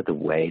responding to the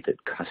way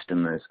that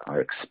customers are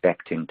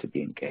expecting to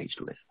be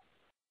engaged with.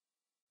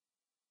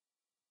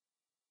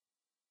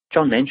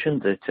 John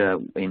mentioned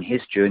that in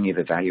his journey of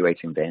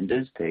evaluating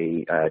vendors,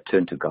 they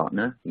turned to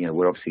Gartner.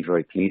 We're obviously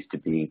very pleased to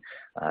be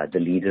the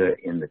leader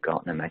in the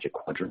Gartner Magic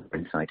Quadrant for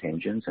Insight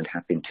Engines and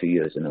have been 2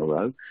 years in a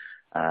row.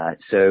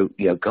 So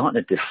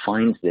Gartner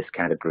defines this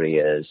category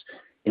as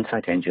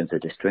insight engines are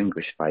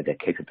distinguished by their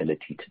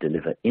capability to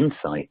deliver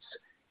insights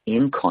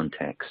in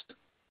context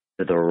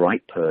to the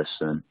right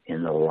person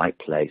in the right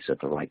place at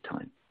the right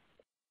time.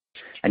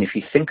 And if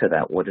you think of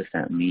that, what does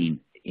that mean?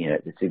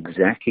 It's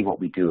exactly what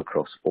we do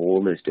across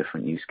all those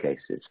different use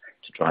cases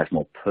to drive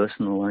more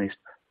personalized,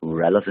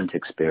 relevant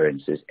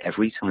experiences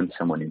every time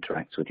someone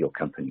interacts with your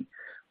company,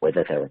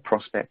 whether they're a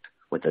prospect,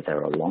 whether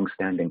they're a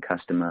long-standing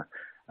customer,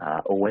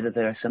 or whether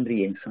they're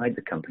somebody inside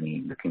the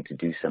company looking to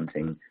do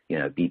something,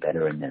 be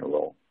better in their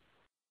role.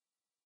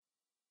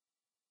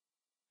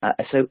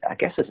 So I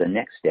guess as a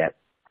next step,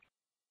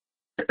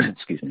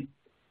 excuse me,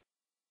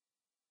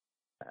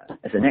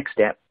 as a next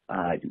step,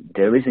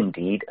 there is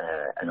indeed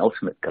an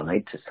ultimate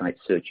guide to site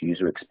search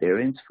user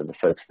experience for the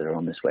folks that are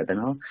on this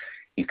webinar.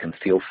 You can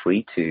feel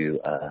free to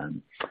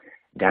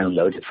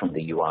download it from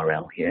the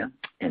URL here.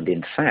 And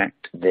in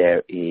fact,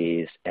 there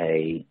is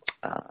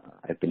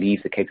I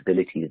believe the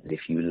capability that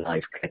if you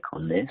live click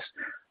on this,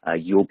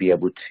 you'll be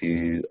able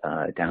to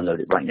download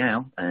it right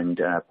now and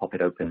pop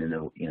it open in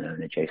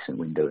an adjacent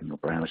window in your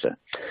browser.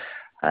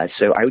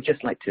 So I would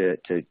just like to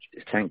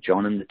thank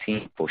John and the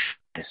team for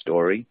sharing their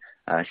story.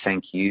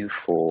 Thank you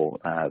for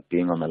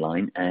being on the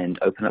line and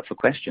open up for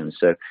questions.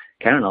 So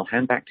Karen, I'll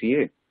hand back to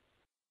you.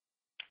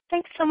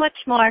 Thanks so much,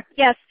 Mark.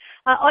 Yes,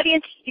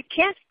 audience, you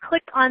can't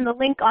click on the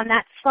link on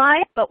that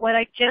slide, but what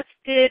I just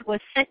did was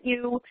sent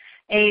you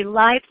a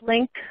live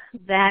link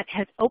that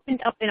has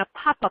opened up in a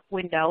pop-up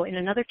window in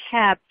another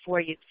tab for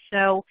you.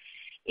 So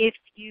if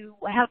you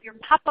have your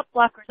pop-up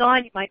blockers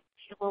on, you might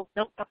see a little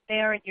note up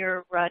there in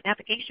your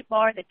navigation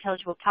bar that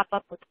tells you a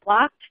pop-up was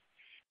blocked.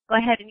 Go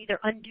ahead and either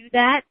undo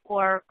that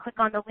or click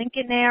on the link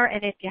in there,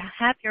 and if you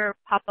have your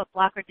pop-up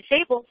blocker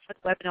disabled for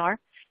the webinar,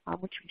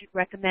 which we do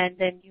recommend,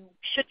 then you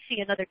should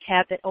see another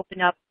tab that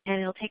open up,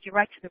 and it'll take you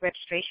right to the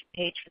registration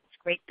page for this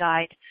great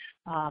guide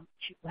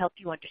to help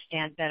you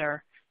understand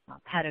better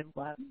how to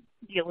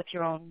deal with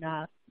your own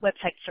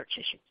website search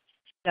issues.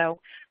 So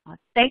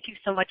thank you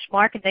so much,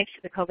 Mark, and thanks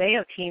to the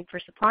Coveo team for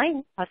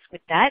supplying us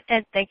with that,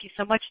 and thank you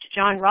so much to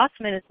John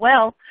Rossman as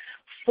well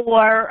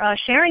for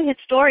sharing his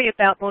story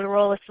about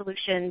Motorola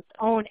Solutions'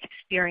 own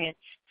experience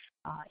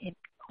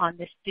on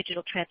this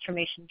digital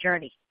transformation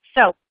journey.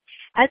 So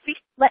as we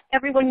let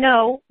everyone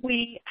know,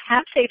 we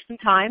have saved some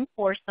time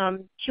for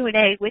some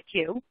Q&A with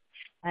you,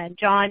 and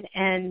John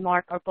and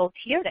Mark are both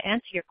here to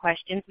answer your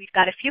questions. We've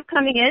got a few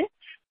coming in,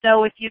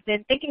 so if you've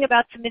been thinking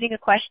about submitting a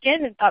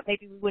question and thought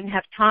maybe we wouldn't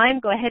have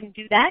time, go ahead and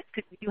do that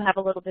because we do have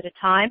a little bit of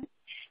time,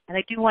 and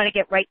I do want to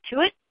get right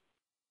to it.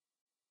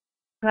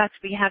 Perhaps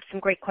we have some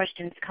great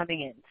questions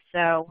coming in.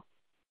 So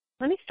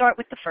let me start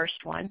with the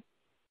first one.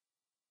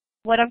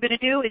 What I'm going to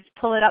do is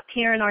pull it up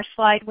here in our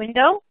slide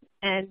window,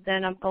 and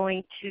then I'm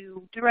going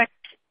to direct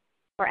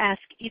or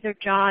ask either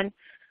John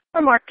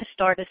or Mark to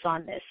start us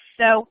on this.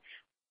 So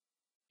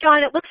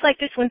John, it looks like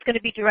this one's going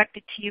to be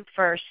directed to you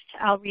first.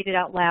 I'll read it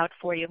out loud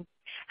for you.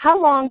 How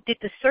long did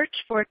the search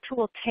for a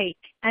tool take,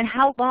 and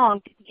how long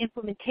did the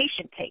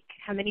implementation take?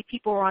 How many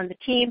people were on the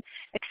team,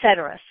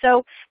 etc.?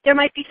 So there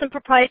might be some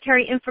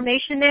proprietary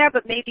information there,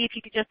 but maybe if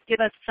you could just give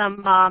us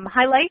some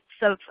highlights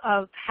of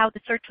how the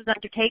search was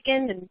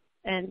undertaken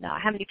and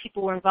how many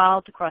people were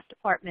involved across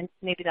departments,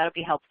 maybe that'll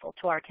be helpful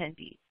to our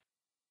attendees.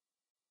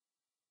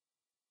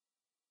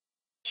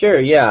 Sure,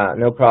 yeah,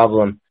 no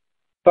problem.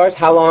 As far as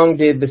how long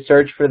did the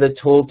search for the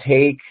tool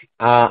take,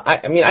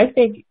 I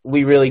think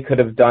we really could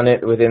have done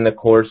it within the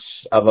course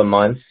of a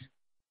month.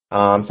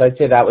 So I'd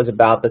say that was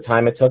about the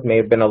time it took, may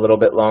have been a little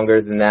bit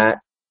longer than that.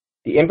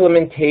 The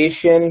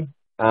implementation,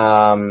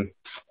 I'm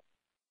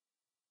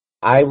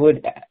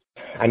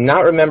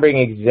not remembering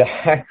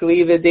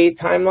exactly the date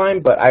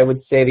timeline, but I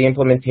would say the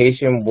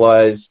implementation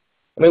was,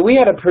 we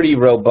had a pretty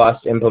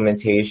robust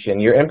implementation.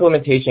 Your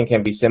implementation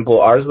can be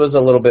simple. Ours was a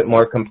little bit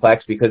more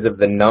complex because of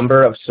the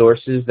number of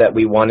sources that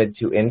we wanted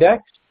to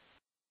index,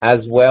 as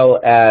well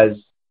as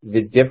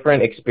the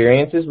different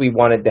experiences we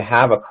wanted to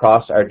have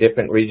across our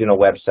different regional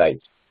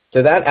websites.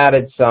 So that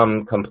added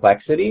some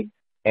complexity,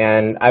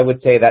 and I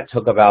would say that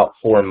took about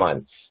 4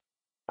 months.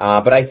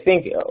 But I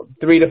think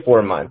 3 to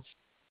 4 months.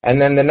 And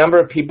then the number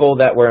of people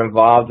that were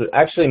involved was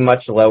actually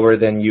much lower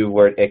than you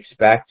would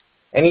expect.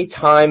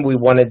 Anytime we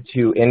wanted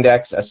to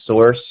index a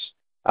source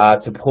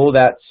to pull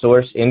that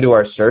source into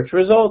our search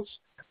results,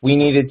 we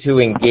needed to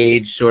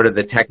engage sort of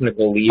the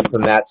technical lead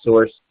from that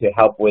source to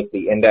help with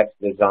the index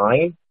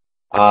design.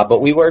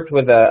 But we worked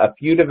with a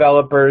few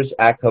developers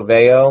at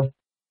Coveo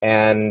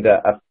and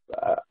a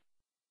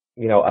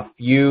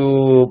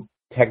few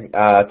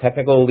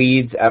technical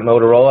leads at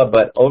Motorola.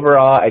 But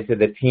overall, I'd say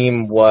the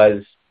team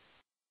was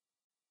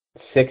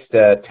 6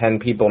 to 10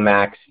 people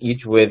max,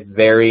 each with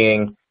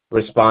varying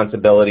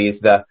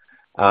responsibilities.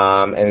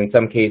 And in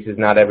some cases,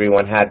 not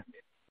everyone had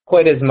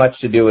quite as much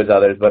to do as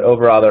others, but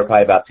overall, there were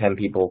probably about 10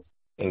 people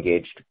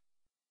engaged.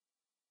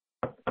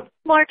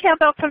 Mark, how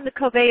about from the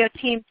Coveo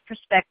team's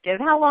perspective?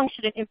 How long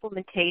should an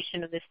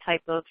implementation of this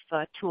type of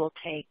tool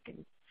take,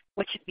 and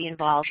what should be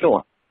involved?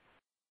 Sure.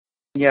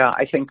 Yeah,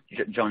 I think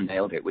John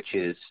nailed it, which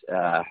is,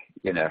 how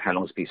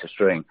long's a piece of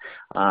string?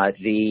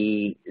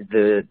 The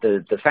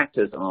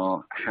factors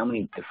are how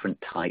many different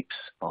types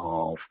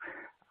of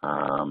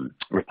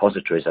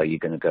repositories are you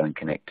going to go and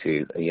connect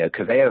to?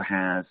 Coveo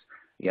has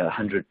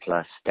 100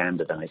 plus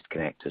standardized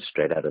connectors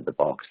straight out of the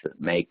box that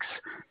makes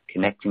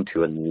connecting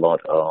to a lot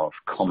of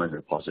common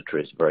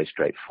repositories very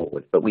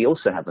straightforward. But we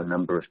also have a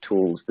number of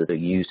tools that are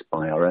used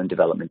by our own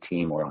development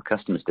team or our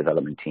customers'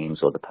 development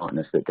teams or the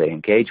partners that they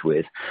engage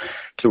with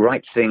to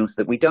write things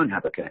that we don't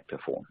have a connector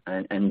for.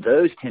 And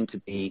those tend to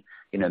be,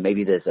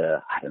 maybe there's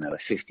a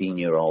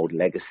 15-year-old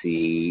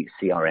legacy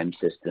CRM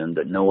system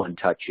that no one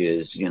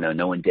touches,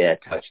 no one dare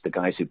touch. The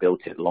guys who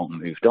built it long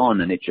moved on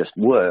and it just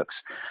works.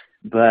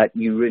 But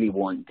you really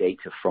want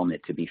data from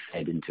it to be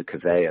fed into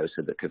Coveo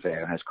so that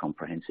Coveo has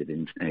comprehensive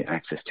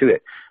access to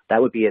it.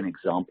 That would be an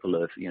example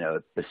of,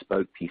 a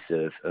bespoke piece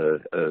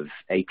of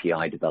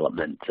API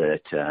development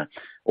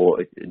or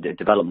the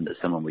development that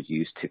someone would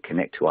use to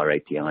connect to our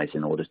APIs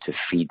in order to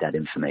feed that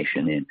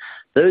information in.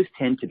 Those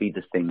tend to be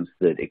the things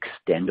that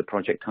extend a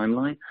project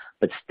timeline,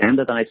 but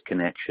standardized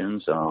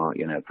connections are,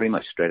 pretty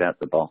much straight out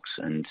the box.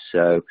 And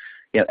so,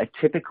 a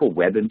typical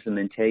web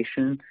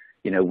implementation,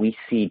 we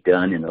see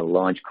done in a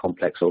large,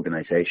 complex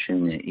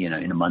organization,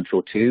 in a month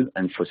or two,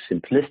 and for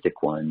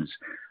simplistic ones,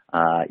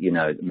 a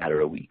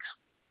matter of weeks.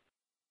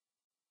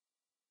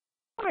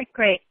 All right,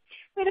 great.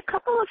 We had a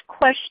couple of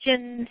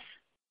questions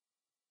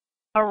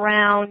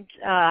around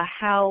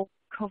how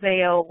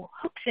Coveo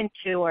hooks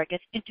into, or I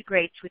guess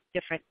integrates with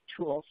different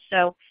tools.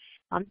 So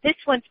this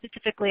one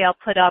specifically I'll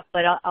put up,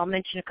 but I'll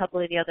mention a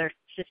couple of the other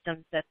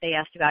systems that they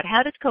asked about.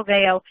 How does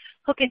Coveo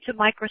hook into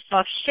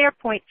Microsoft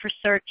SharePoint for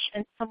search?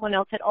 And someone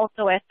else had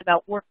also asked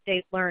about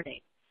Workday Learning.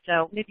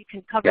 So maybe you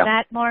can cover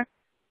that, Mark?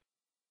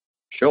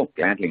 Sure,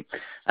 gladly.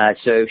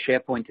 So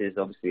SharePoint is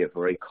obviously a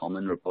very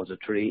common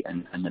repository,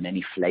 and the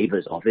many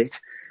flavors of it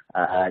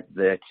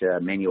that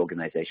many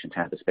organizations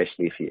have,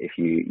 especially if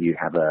you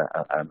have a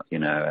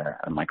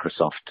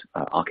Microsoft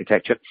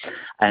architecture.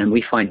 And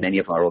we find many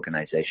of our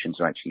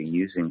organizations are actually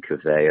using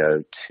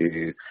Coveo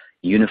to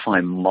unify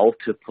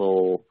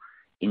multiple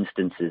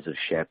instances of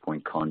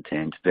SharePoint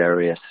content,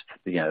 various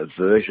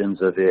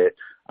versions of it,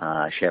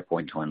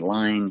 SharePoint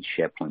Online,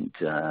 SharePoint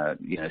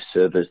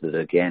servers that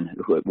again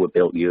were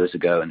built years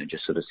ago and are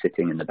just sort of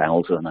sitting in the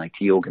bowels of an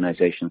IT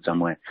organization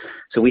somewhere.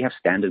 So we have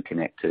standard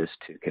connectors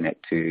to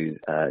connect to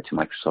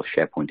Microsoft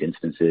SharePoint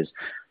instances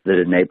that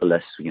enable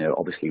us,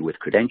 obviously with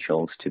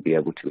credentials, to be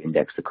able to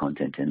index the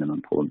content in them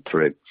and pull them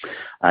through.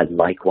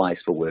 Likewise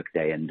for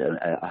Workday and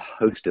a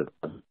host of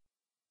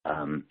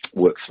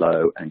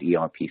workflow and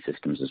ERP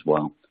systems as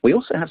well. We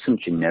also have some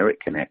generic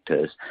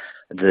connectors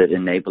that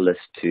enable us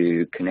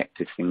to connect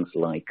to things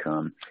like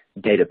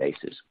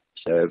databases.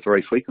 So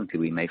very frequently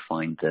we may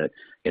find that,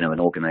 an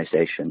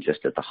organization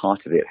just at the heart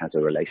of it has a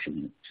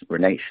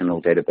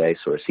relational database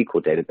or a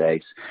SQL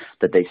database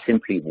that they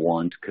simply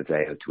want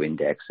Coveo to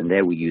index. And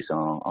there we use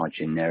our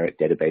generic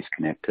database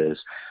connectors.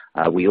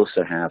 We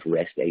also have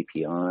REST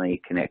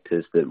API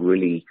connectors that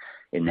really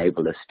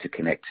enable us to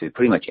connect to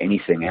pretty much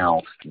anything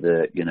else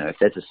that, if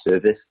there's a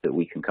service that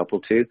we can couple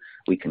to,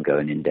 we can go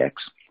and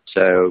index.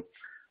 So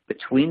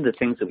between the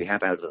things that we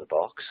have out of the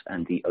box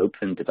and the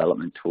open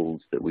development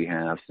tools that we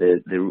have,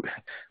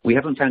 we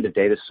haven't found a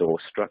data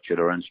source, structured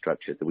or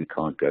unstructured, that we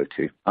can't go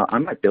to. I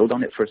might build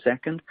on it for a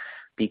second,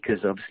 because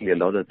obviously a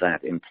lot of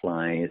that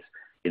implies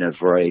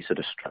very sort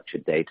of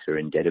structured data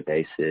in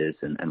databases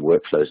and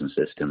workflows and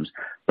systems.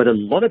 But a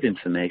lot of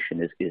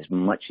information is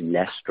much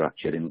less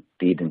structured,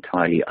 indeed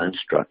entirely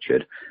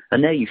unstructured.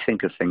 And there you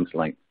think of things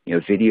like,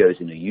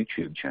 videos in a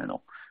YouTube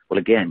channel. Well,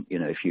 again,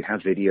 if you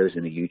have videos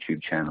in a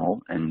YouTube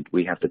channel and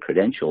we have the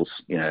credentials,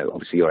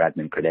 obviously your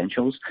admin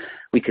credentials,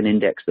 we can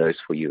index those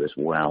for you as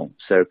well.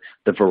 So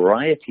the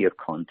variety of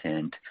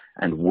content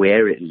and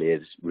where it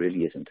lives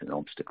really isn't an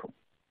obstacle.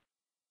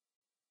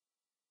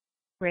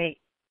 Great.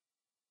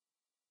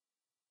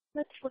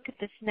 Let's look at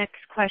this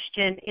next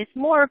question. It's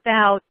more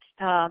about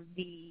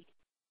the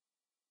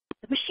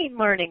machine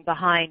learning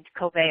behind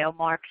Coveo,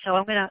 Mark. So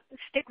I'm going to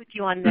stick with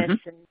you on this,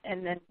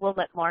 and then we'll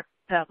let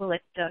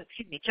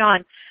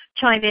John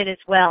chime in as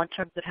well in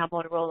terms of how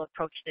Motorola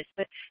approached this.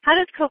 But how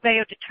does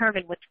Coveo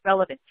determine what's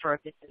relevant for a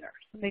visitor?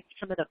 So maybe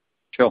some of the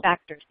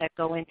factors that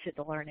go into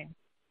the learning.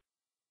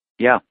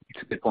 Yeah,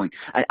 it's a good point.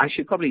 I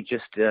should probably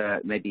just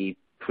maybe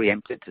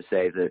preempted to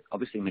say that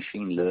obviously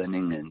machine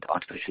learning and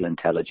artificial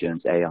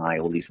intelligence, AI,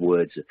 all these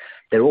words,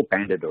 they're all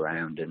banded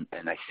around. And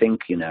I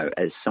think,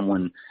 as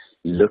someone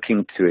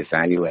looking to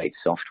evaluate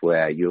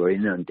software, you're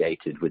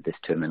inundated with this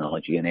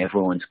terminology, and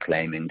everyone's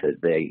claiming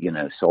that they,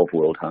 solve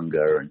world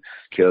hunger and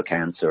cure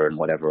cancer and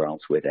whatever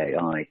else with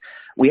AI.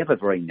 We have a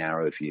very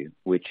narrow view,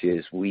 which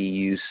is we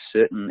use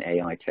certain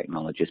AI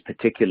technologies,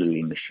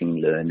 particularly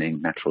machine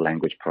learning, natural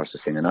language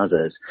processing, and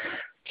others,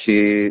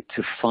 to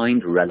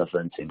find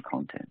relevance in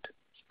content.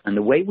 And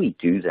the way we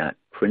do that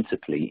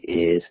principally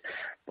is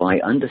by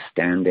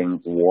understanding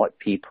what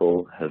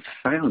people have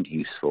found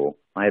useful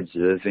by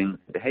observing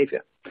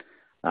behavior.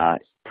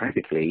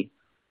 Practically,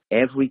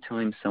 every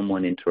time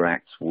someone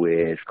interacts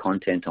with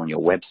content on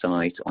your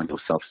website, on your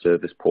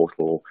self-service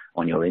portal,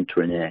 on your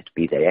intranet,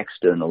 be they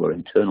external or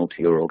internal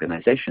to your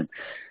organization,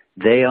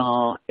 they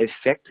are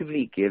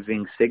effectively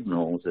giving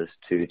signals as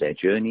to their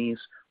journeys,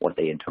 what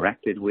they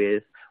interacted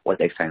with, what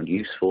they found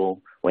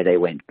useful, where they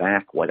went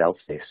back, what else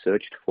they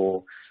searched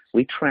for.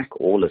 We track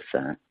all of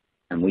that,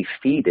 and we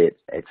feed it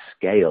at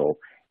scale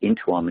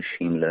into our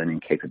machine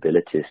learning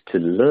capabilities to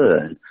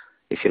learn,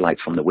 if you like,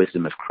 from the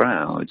wisdom of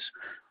crowds,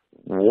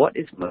 what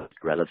is most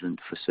relevant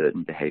for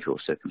certain behavioral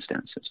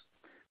circumstances.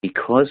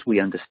 Because we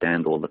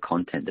understand all the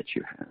content that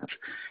you have,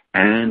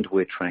 and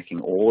we're tracking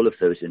all of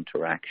those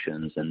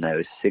interactions and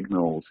those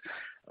signals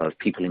of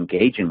people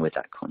engaging with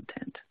that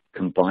content,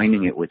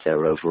 combining it with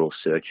their overall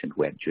search and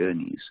web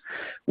journeys,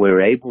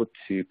 we're able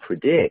to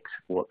predict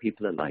what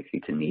people are likely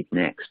to need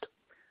next.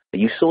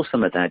 You saw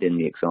some of that in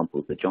the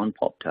examples that John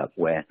popped up,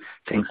 where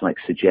things like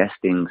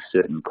suggesting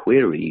certain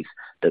queries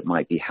that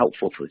might be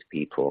helpful for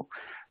people,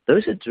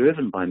 those are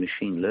driven by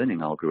machine learning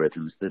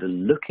algorithms that are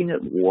looking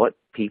at what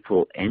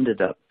people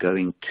ended up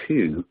going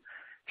to,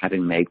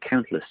 having made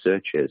countless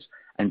searches,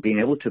 and being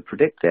able to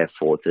predict,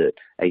 therefore, that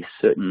a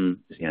certain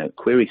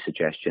query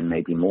suggestion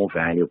may be more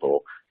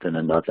valuable than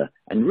another.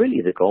 And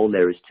really the goal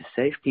there is to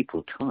save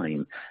people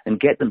time and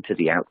get them to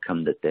the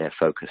outcome that they're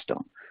focused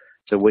on.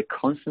 So we're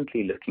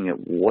constantly looking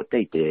at what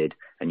they did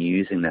and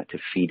using that to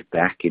feed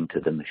back into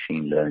the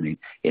machine learning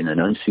in an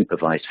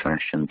unsupervised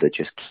fashion that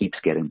just keeps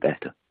getting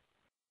better.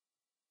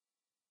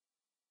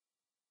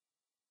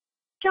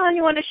 John,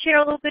 you want to share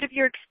a little bit of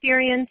your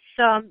experience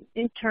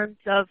in terms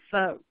of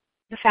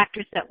the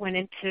factors that went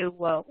into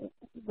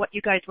what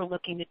you guys were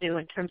looking to do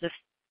in terms of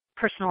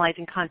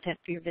personalizing content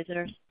for your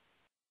visitors?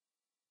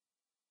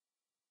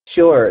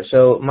 Sure.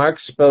 So Mark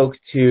spoke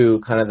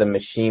to kind of the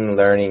machine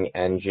learning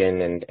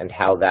engine and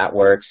how that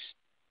works.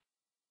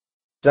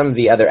 Some of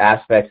the other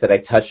aspects that I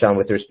touched on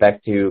with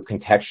respect to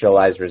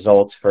contextualized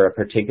results for a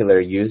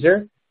particular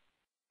user.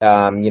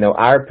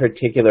 Our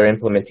particular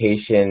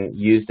implementation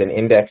used an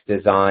index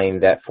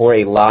design that for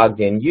a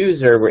logged-in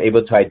user, we're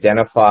able to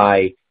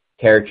identify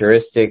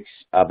characteristics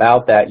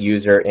about that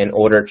user in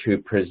order to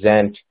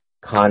present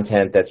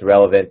content that's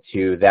relevant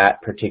to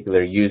that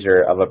particular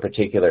user of a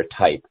particular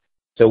type.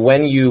 So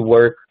when you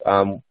work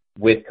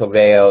with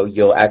Coveo,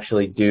 you'll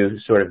actually do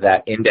sort of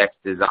that index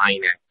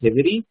design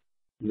activity,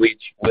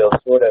 which will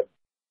sort of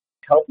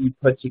help you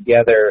put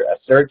together a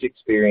search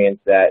experience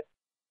that,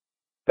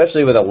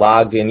 especially with a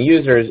logged-in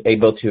user, is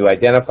able to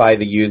identify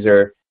the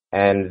user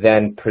and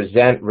then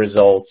present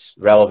results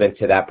relevant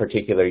to that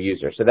particular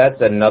user. So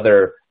that's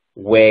another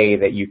way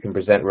that you can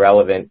present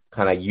relevant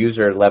kind of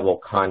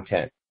user-level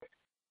content.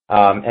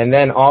 And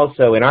then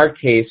also in our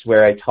case,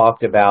 where I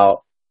talked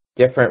about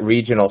different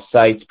regional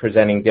sites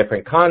presenting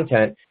different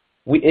content,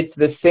 it's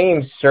the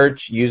same search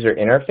user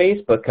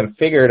interface, but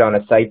configured on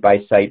a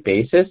site-by-site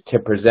basis to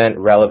present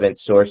relevant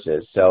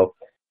sources. So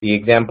the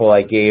example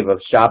I gave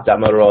of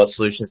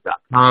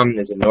shop.motorolasolutions.com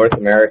is a North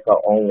America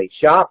only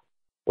shop.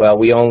 Well,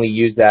 we only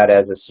use that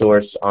as a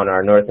source on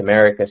our North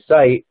America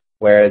site,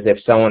 whereas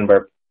if someone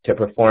were to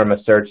perform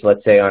a search,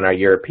 let's say on our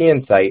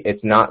European site,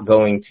 it's not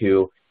going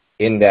to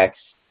index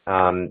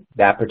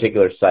that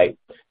particular site.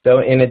 So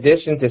in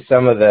addition to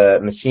some of the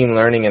machine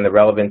learning and the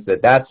relevance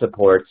that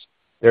supports,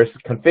 there's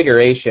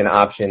configuration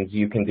options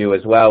you can do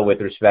as well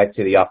with respect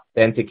to the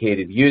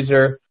authenticated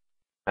user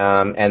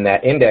and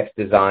that index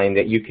design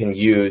that you can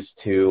use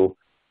to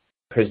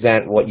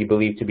present what you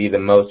believe to be the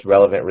most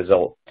relevant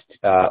results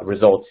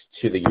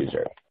to the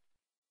user.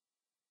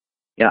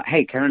 Yeah,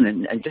 hey, Karen,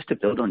 and just to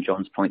build on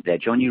John's point there,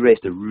 John, you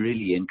raised a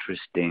really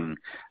interesting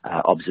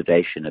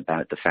observation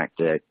about the fact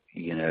that,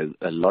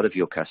 a lot of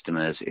your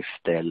customers, if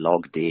they're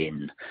logged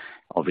in,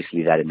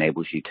 obviously that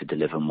enables you to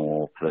deliver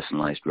more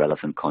personalized,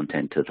 relevant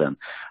content to them.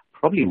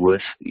 Probably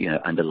worth,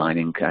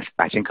 underlining,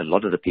 I think a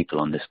lot of the people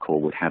on this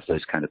call would have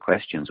those kind of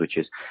questions, which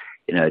is,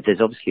 there's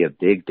obviously a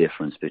big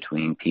difference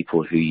between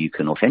people who you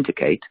can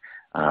authenticate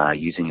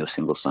using your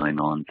single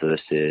sign-on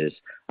versus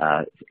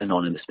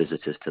anonymous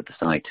visitors to the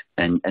site.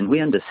 And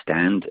we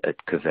understand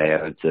at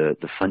Coveo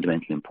the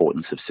fundamental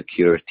importance of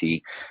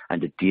security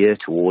and adhere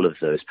to all of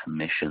those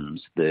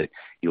permissions that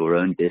your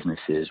own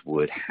businesses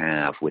would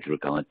have with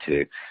regard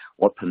to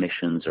what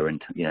permissions are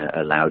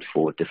allowed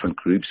for different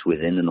groups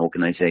within an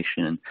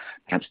organization,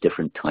 perhaps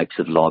different types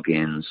of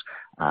logins,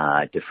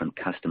 different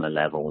customer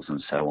levels,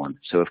 and so on.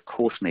 So, of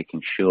course,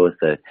 making sure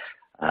that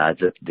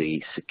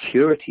the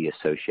security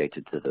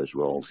associated to those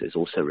roles is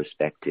also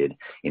respected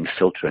in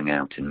filtering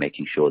out and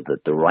making sure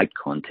that the right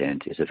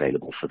content is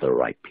available for the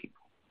right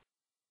people.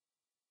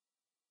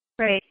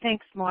 Great.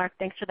 Thanks, Mark.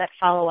 Thanks for that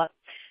follow-up.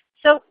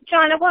 So,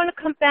 John, I want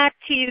to come back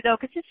to you, though,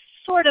 because this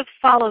sort of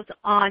follows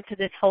on to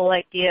this whole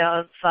idea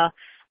of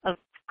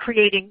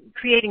creating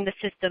the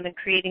system and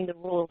creating the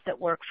rules that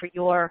work for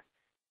your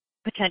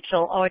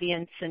potential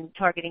audience and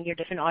targeting your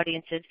different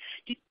audiences.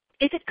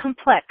 is it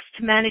complex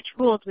to manage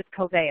rules with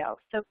Coveo?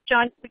 So,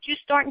 John, would you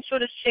start and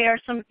sort of share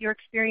some of your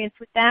experience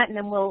with that, and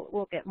then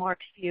we'll get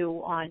Mark's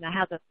view on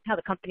how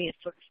the company has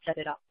sort of set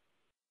it up.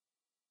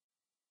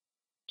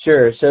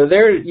 Sure. So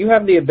there you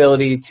have the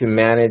ability to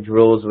manage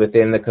rules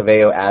within the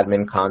Coveo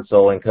admin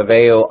console, and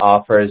Coveo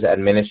offers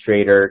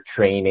administrator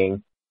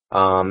training.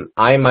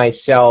 I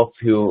myself,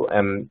 who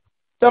am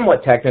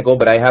somewhat technical,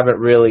 but I haven't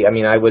really,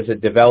 I was a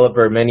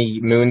developer many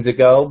moons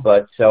ago,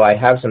 but so I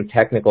have some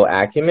technical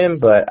acumen,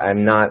 but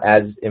I'm not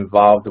as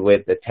involved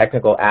with the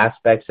technical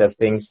aspects of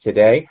things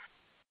today.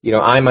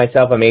 I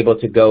myself am able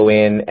to go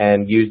in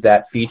and use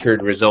that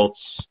featured results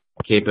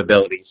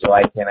capability. So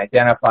I can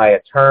identify a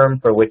term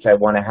for which I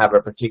want to have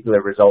a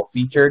particular result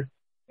featured,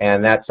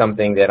 and that's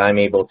something that I'm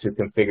able to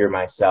configure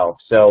myself.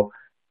 So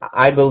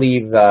I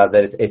believe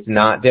that it's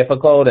not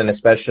difficult, and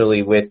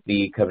especially with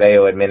the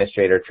Coveo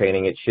administrator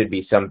training, it should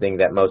be something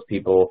that most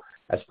people,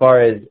 as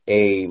far as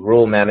a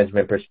rule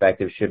management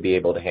perspective, should be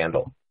able to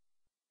handle.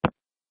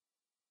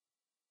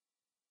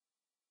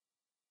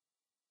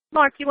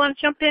 Mark, you want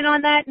to jump in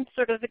on that and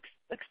sort of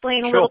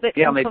explain a little bit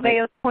from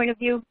Coveo's point of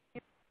view?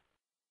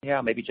 Yeah,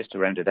 maybe just to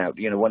round it out,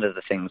 one of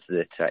the things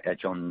that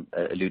John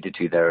alluded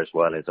to there as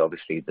well is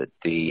obviously that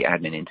the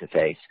admin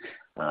interface.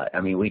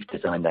 We've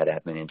designed that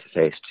admin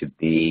interface to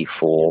be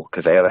for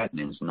Coveo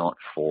admins, not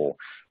for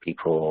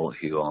people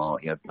who are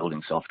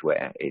building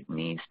software. It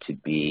needs to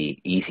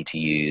be easy to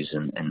use,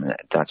 and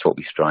that's what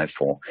we strive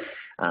for.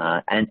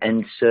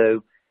 And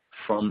so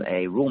from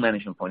a rule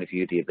management point of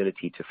view, the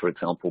ability to, for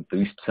example,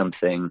 boost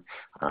something.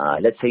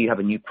 Let's say you have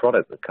a new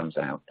product that comes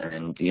out,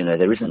 and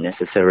there isn't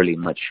necessarily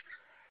much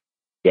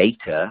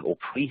data or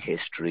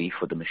prehistory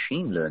for the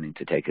machine learning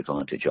to take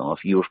advantage of.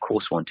 You, of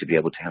course, want to be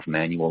able to have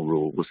manual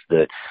rules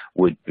that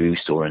would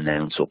boost or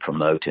announce or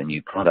promote a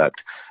new product.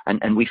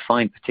 And we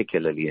find,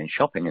 particularly in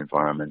shopping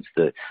environments,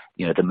 that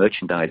the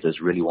merchandisers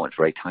really want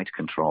very tight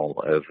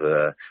control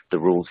over the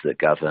rules that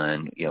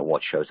govern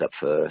what shows up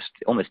first,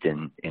 almost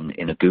in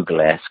a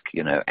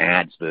Google-esque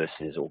ads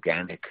versus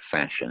organic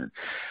fashion.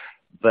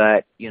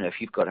 But, if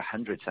you've got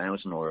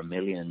 100,000 or 1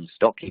 million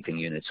stock keeping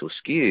units or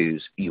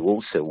SKUs, you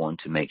also want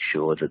to make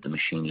sure that the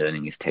machine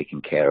learning is taking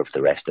care of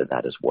the rest of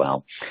that as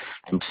well.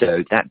 And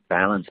so that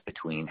balance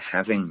between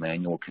having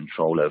manual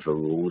control over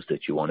rules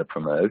that you want to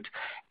promote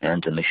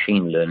and the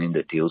machine learning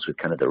that deals with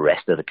kind of the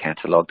rest of the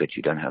catalog that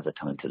you don't have the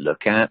time to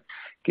look at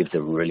gives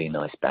a really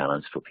nice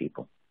balance for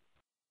people.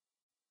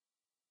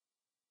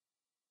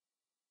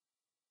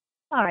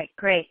 All right,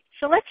 great.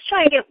 So let's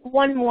try and get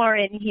one more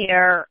in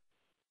here.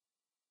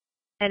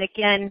 And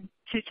again,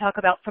 to talk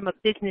about from a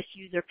business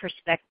user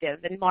perspective.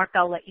 And Mark,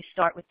 I'll let you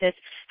start with this.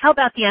 How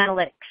about the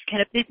analytics?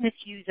 Can a business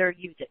user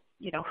use it?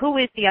 Who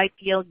is the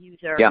ideal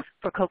user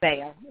for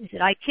Coveo? Is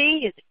it IT?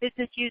 Is it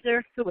business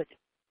user? Who is it?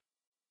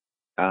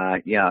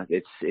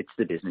 It's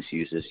the business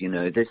users.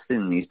 This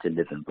thing needs to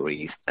live and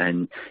breathe.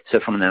 And so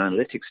from an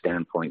analytics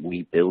standpoint,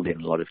 we build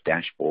in a lot of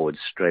dashboards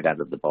straight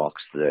out of the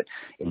box that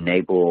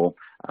enable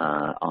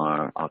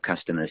our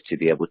customers to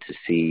be able to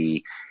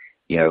see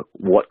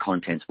what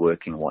content's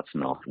working, what's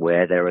not,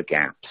 where there are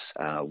gaps,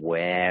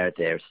 where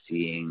they're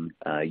seeing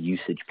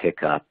usage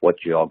pick up, what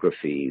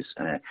geographies,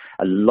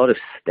 a lot of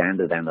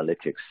standard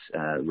analytics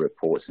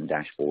reports and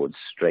dashboards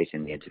straight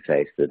in the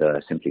interface that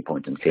are simply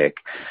point and click,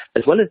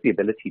 as well as the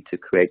ability to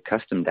create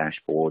custom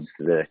dashboards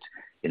that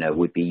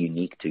would be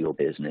unique to your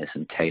business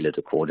and tailored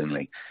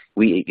accordingly.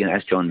 We,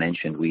 as John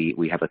mentioned,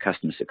 we have a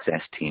customer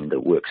success team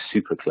that works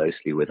super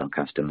closely with our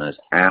customers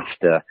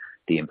after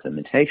the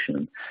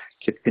implementation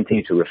to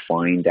continue to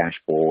refine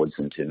dashboards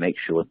and to make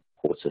sure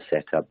reports are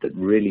set up that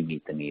really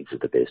meet the needs of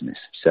the business.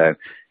 So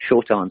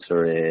short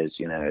answer is,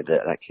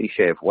 that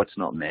cliche of what's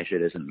not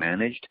measured isn't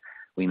managed.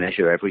 We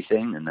measure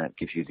everything, and that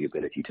gives you the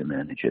ability to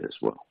manage it as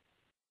well.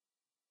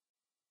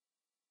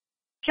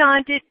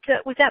 John,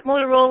 was that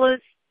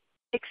Motorola's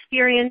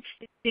experience?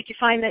 Did you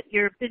find that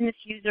your business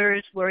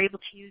users were able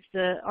to use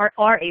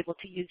are able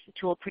to use the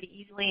tool pretty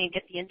easily and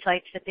get the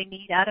insights that they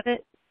need out of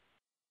it?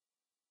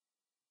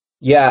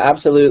 Yeah,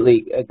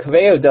 absolutely.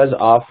 Coveo does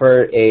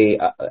offer a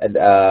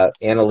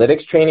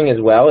analytics training as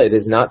well. It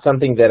is not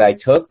something that I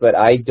took, but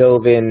I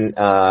dove in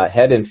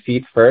head and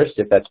feet first,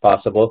 if that's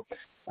possible,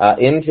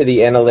 into the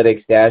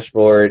analytics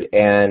dashboard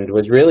and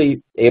was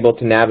really able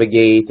to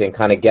navigate and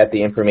kind of get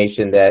the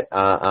information that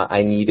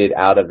I needed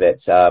out of it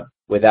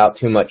without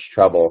too much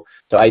trouble.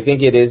 So I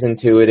think it is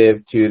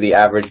intuitive to the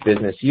average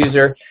business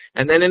user.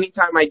 And then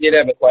anytime I did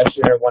have a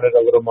question or wanted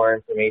a little more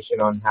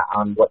information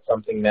on what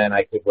something meant,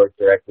 I could work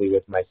directly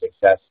with my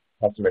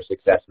customer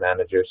success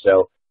manager.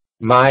 So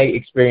my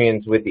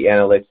experience with the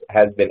analytics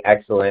has been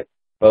excellent,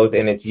 both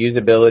in its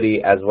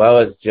usability as well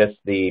as just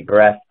the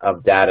breadth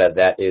of data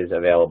that is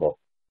available.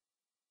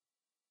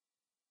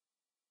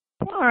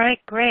 All right,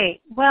 great.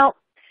 Well,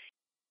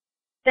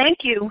 thank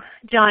you,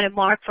 John and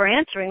Mark, for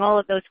answering all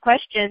of those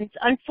questions.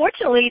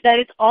 Unfortunately, that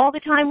is all the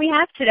time we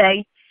have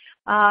today.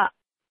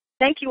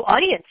 Thank you,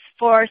 audience,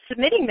 for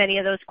submitting many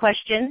of those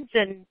questions,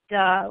 and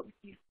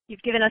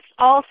you've given us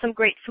all some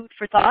great food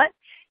for thought.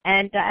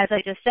 And as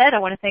I just said, I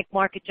want to thank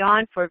Mark and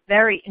John for a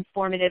very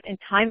informative and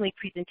timely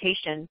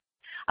presentation.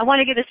 I want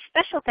to give a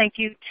special thank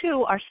you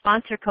to our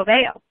sponsor,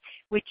 Coveo,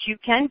 which you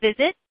can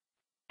visit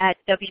at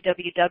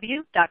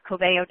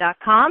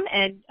www.coveo.com.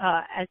 And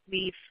as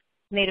we've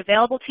made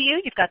available to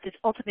you, you've got this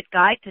ultimate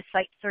guide to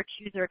site search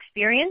user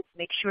experience.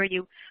 Make sure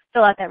you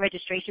fill out that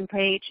registration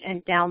page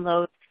and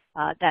download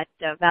that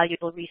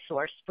valuable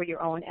resource for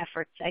your own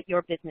efforts at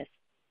your business.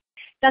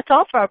 That's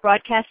all for our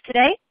broadcast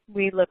today.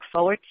 We look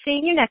forward to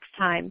seeing you next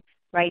time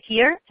right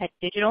here at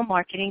Digital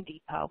Marketing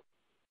Depot.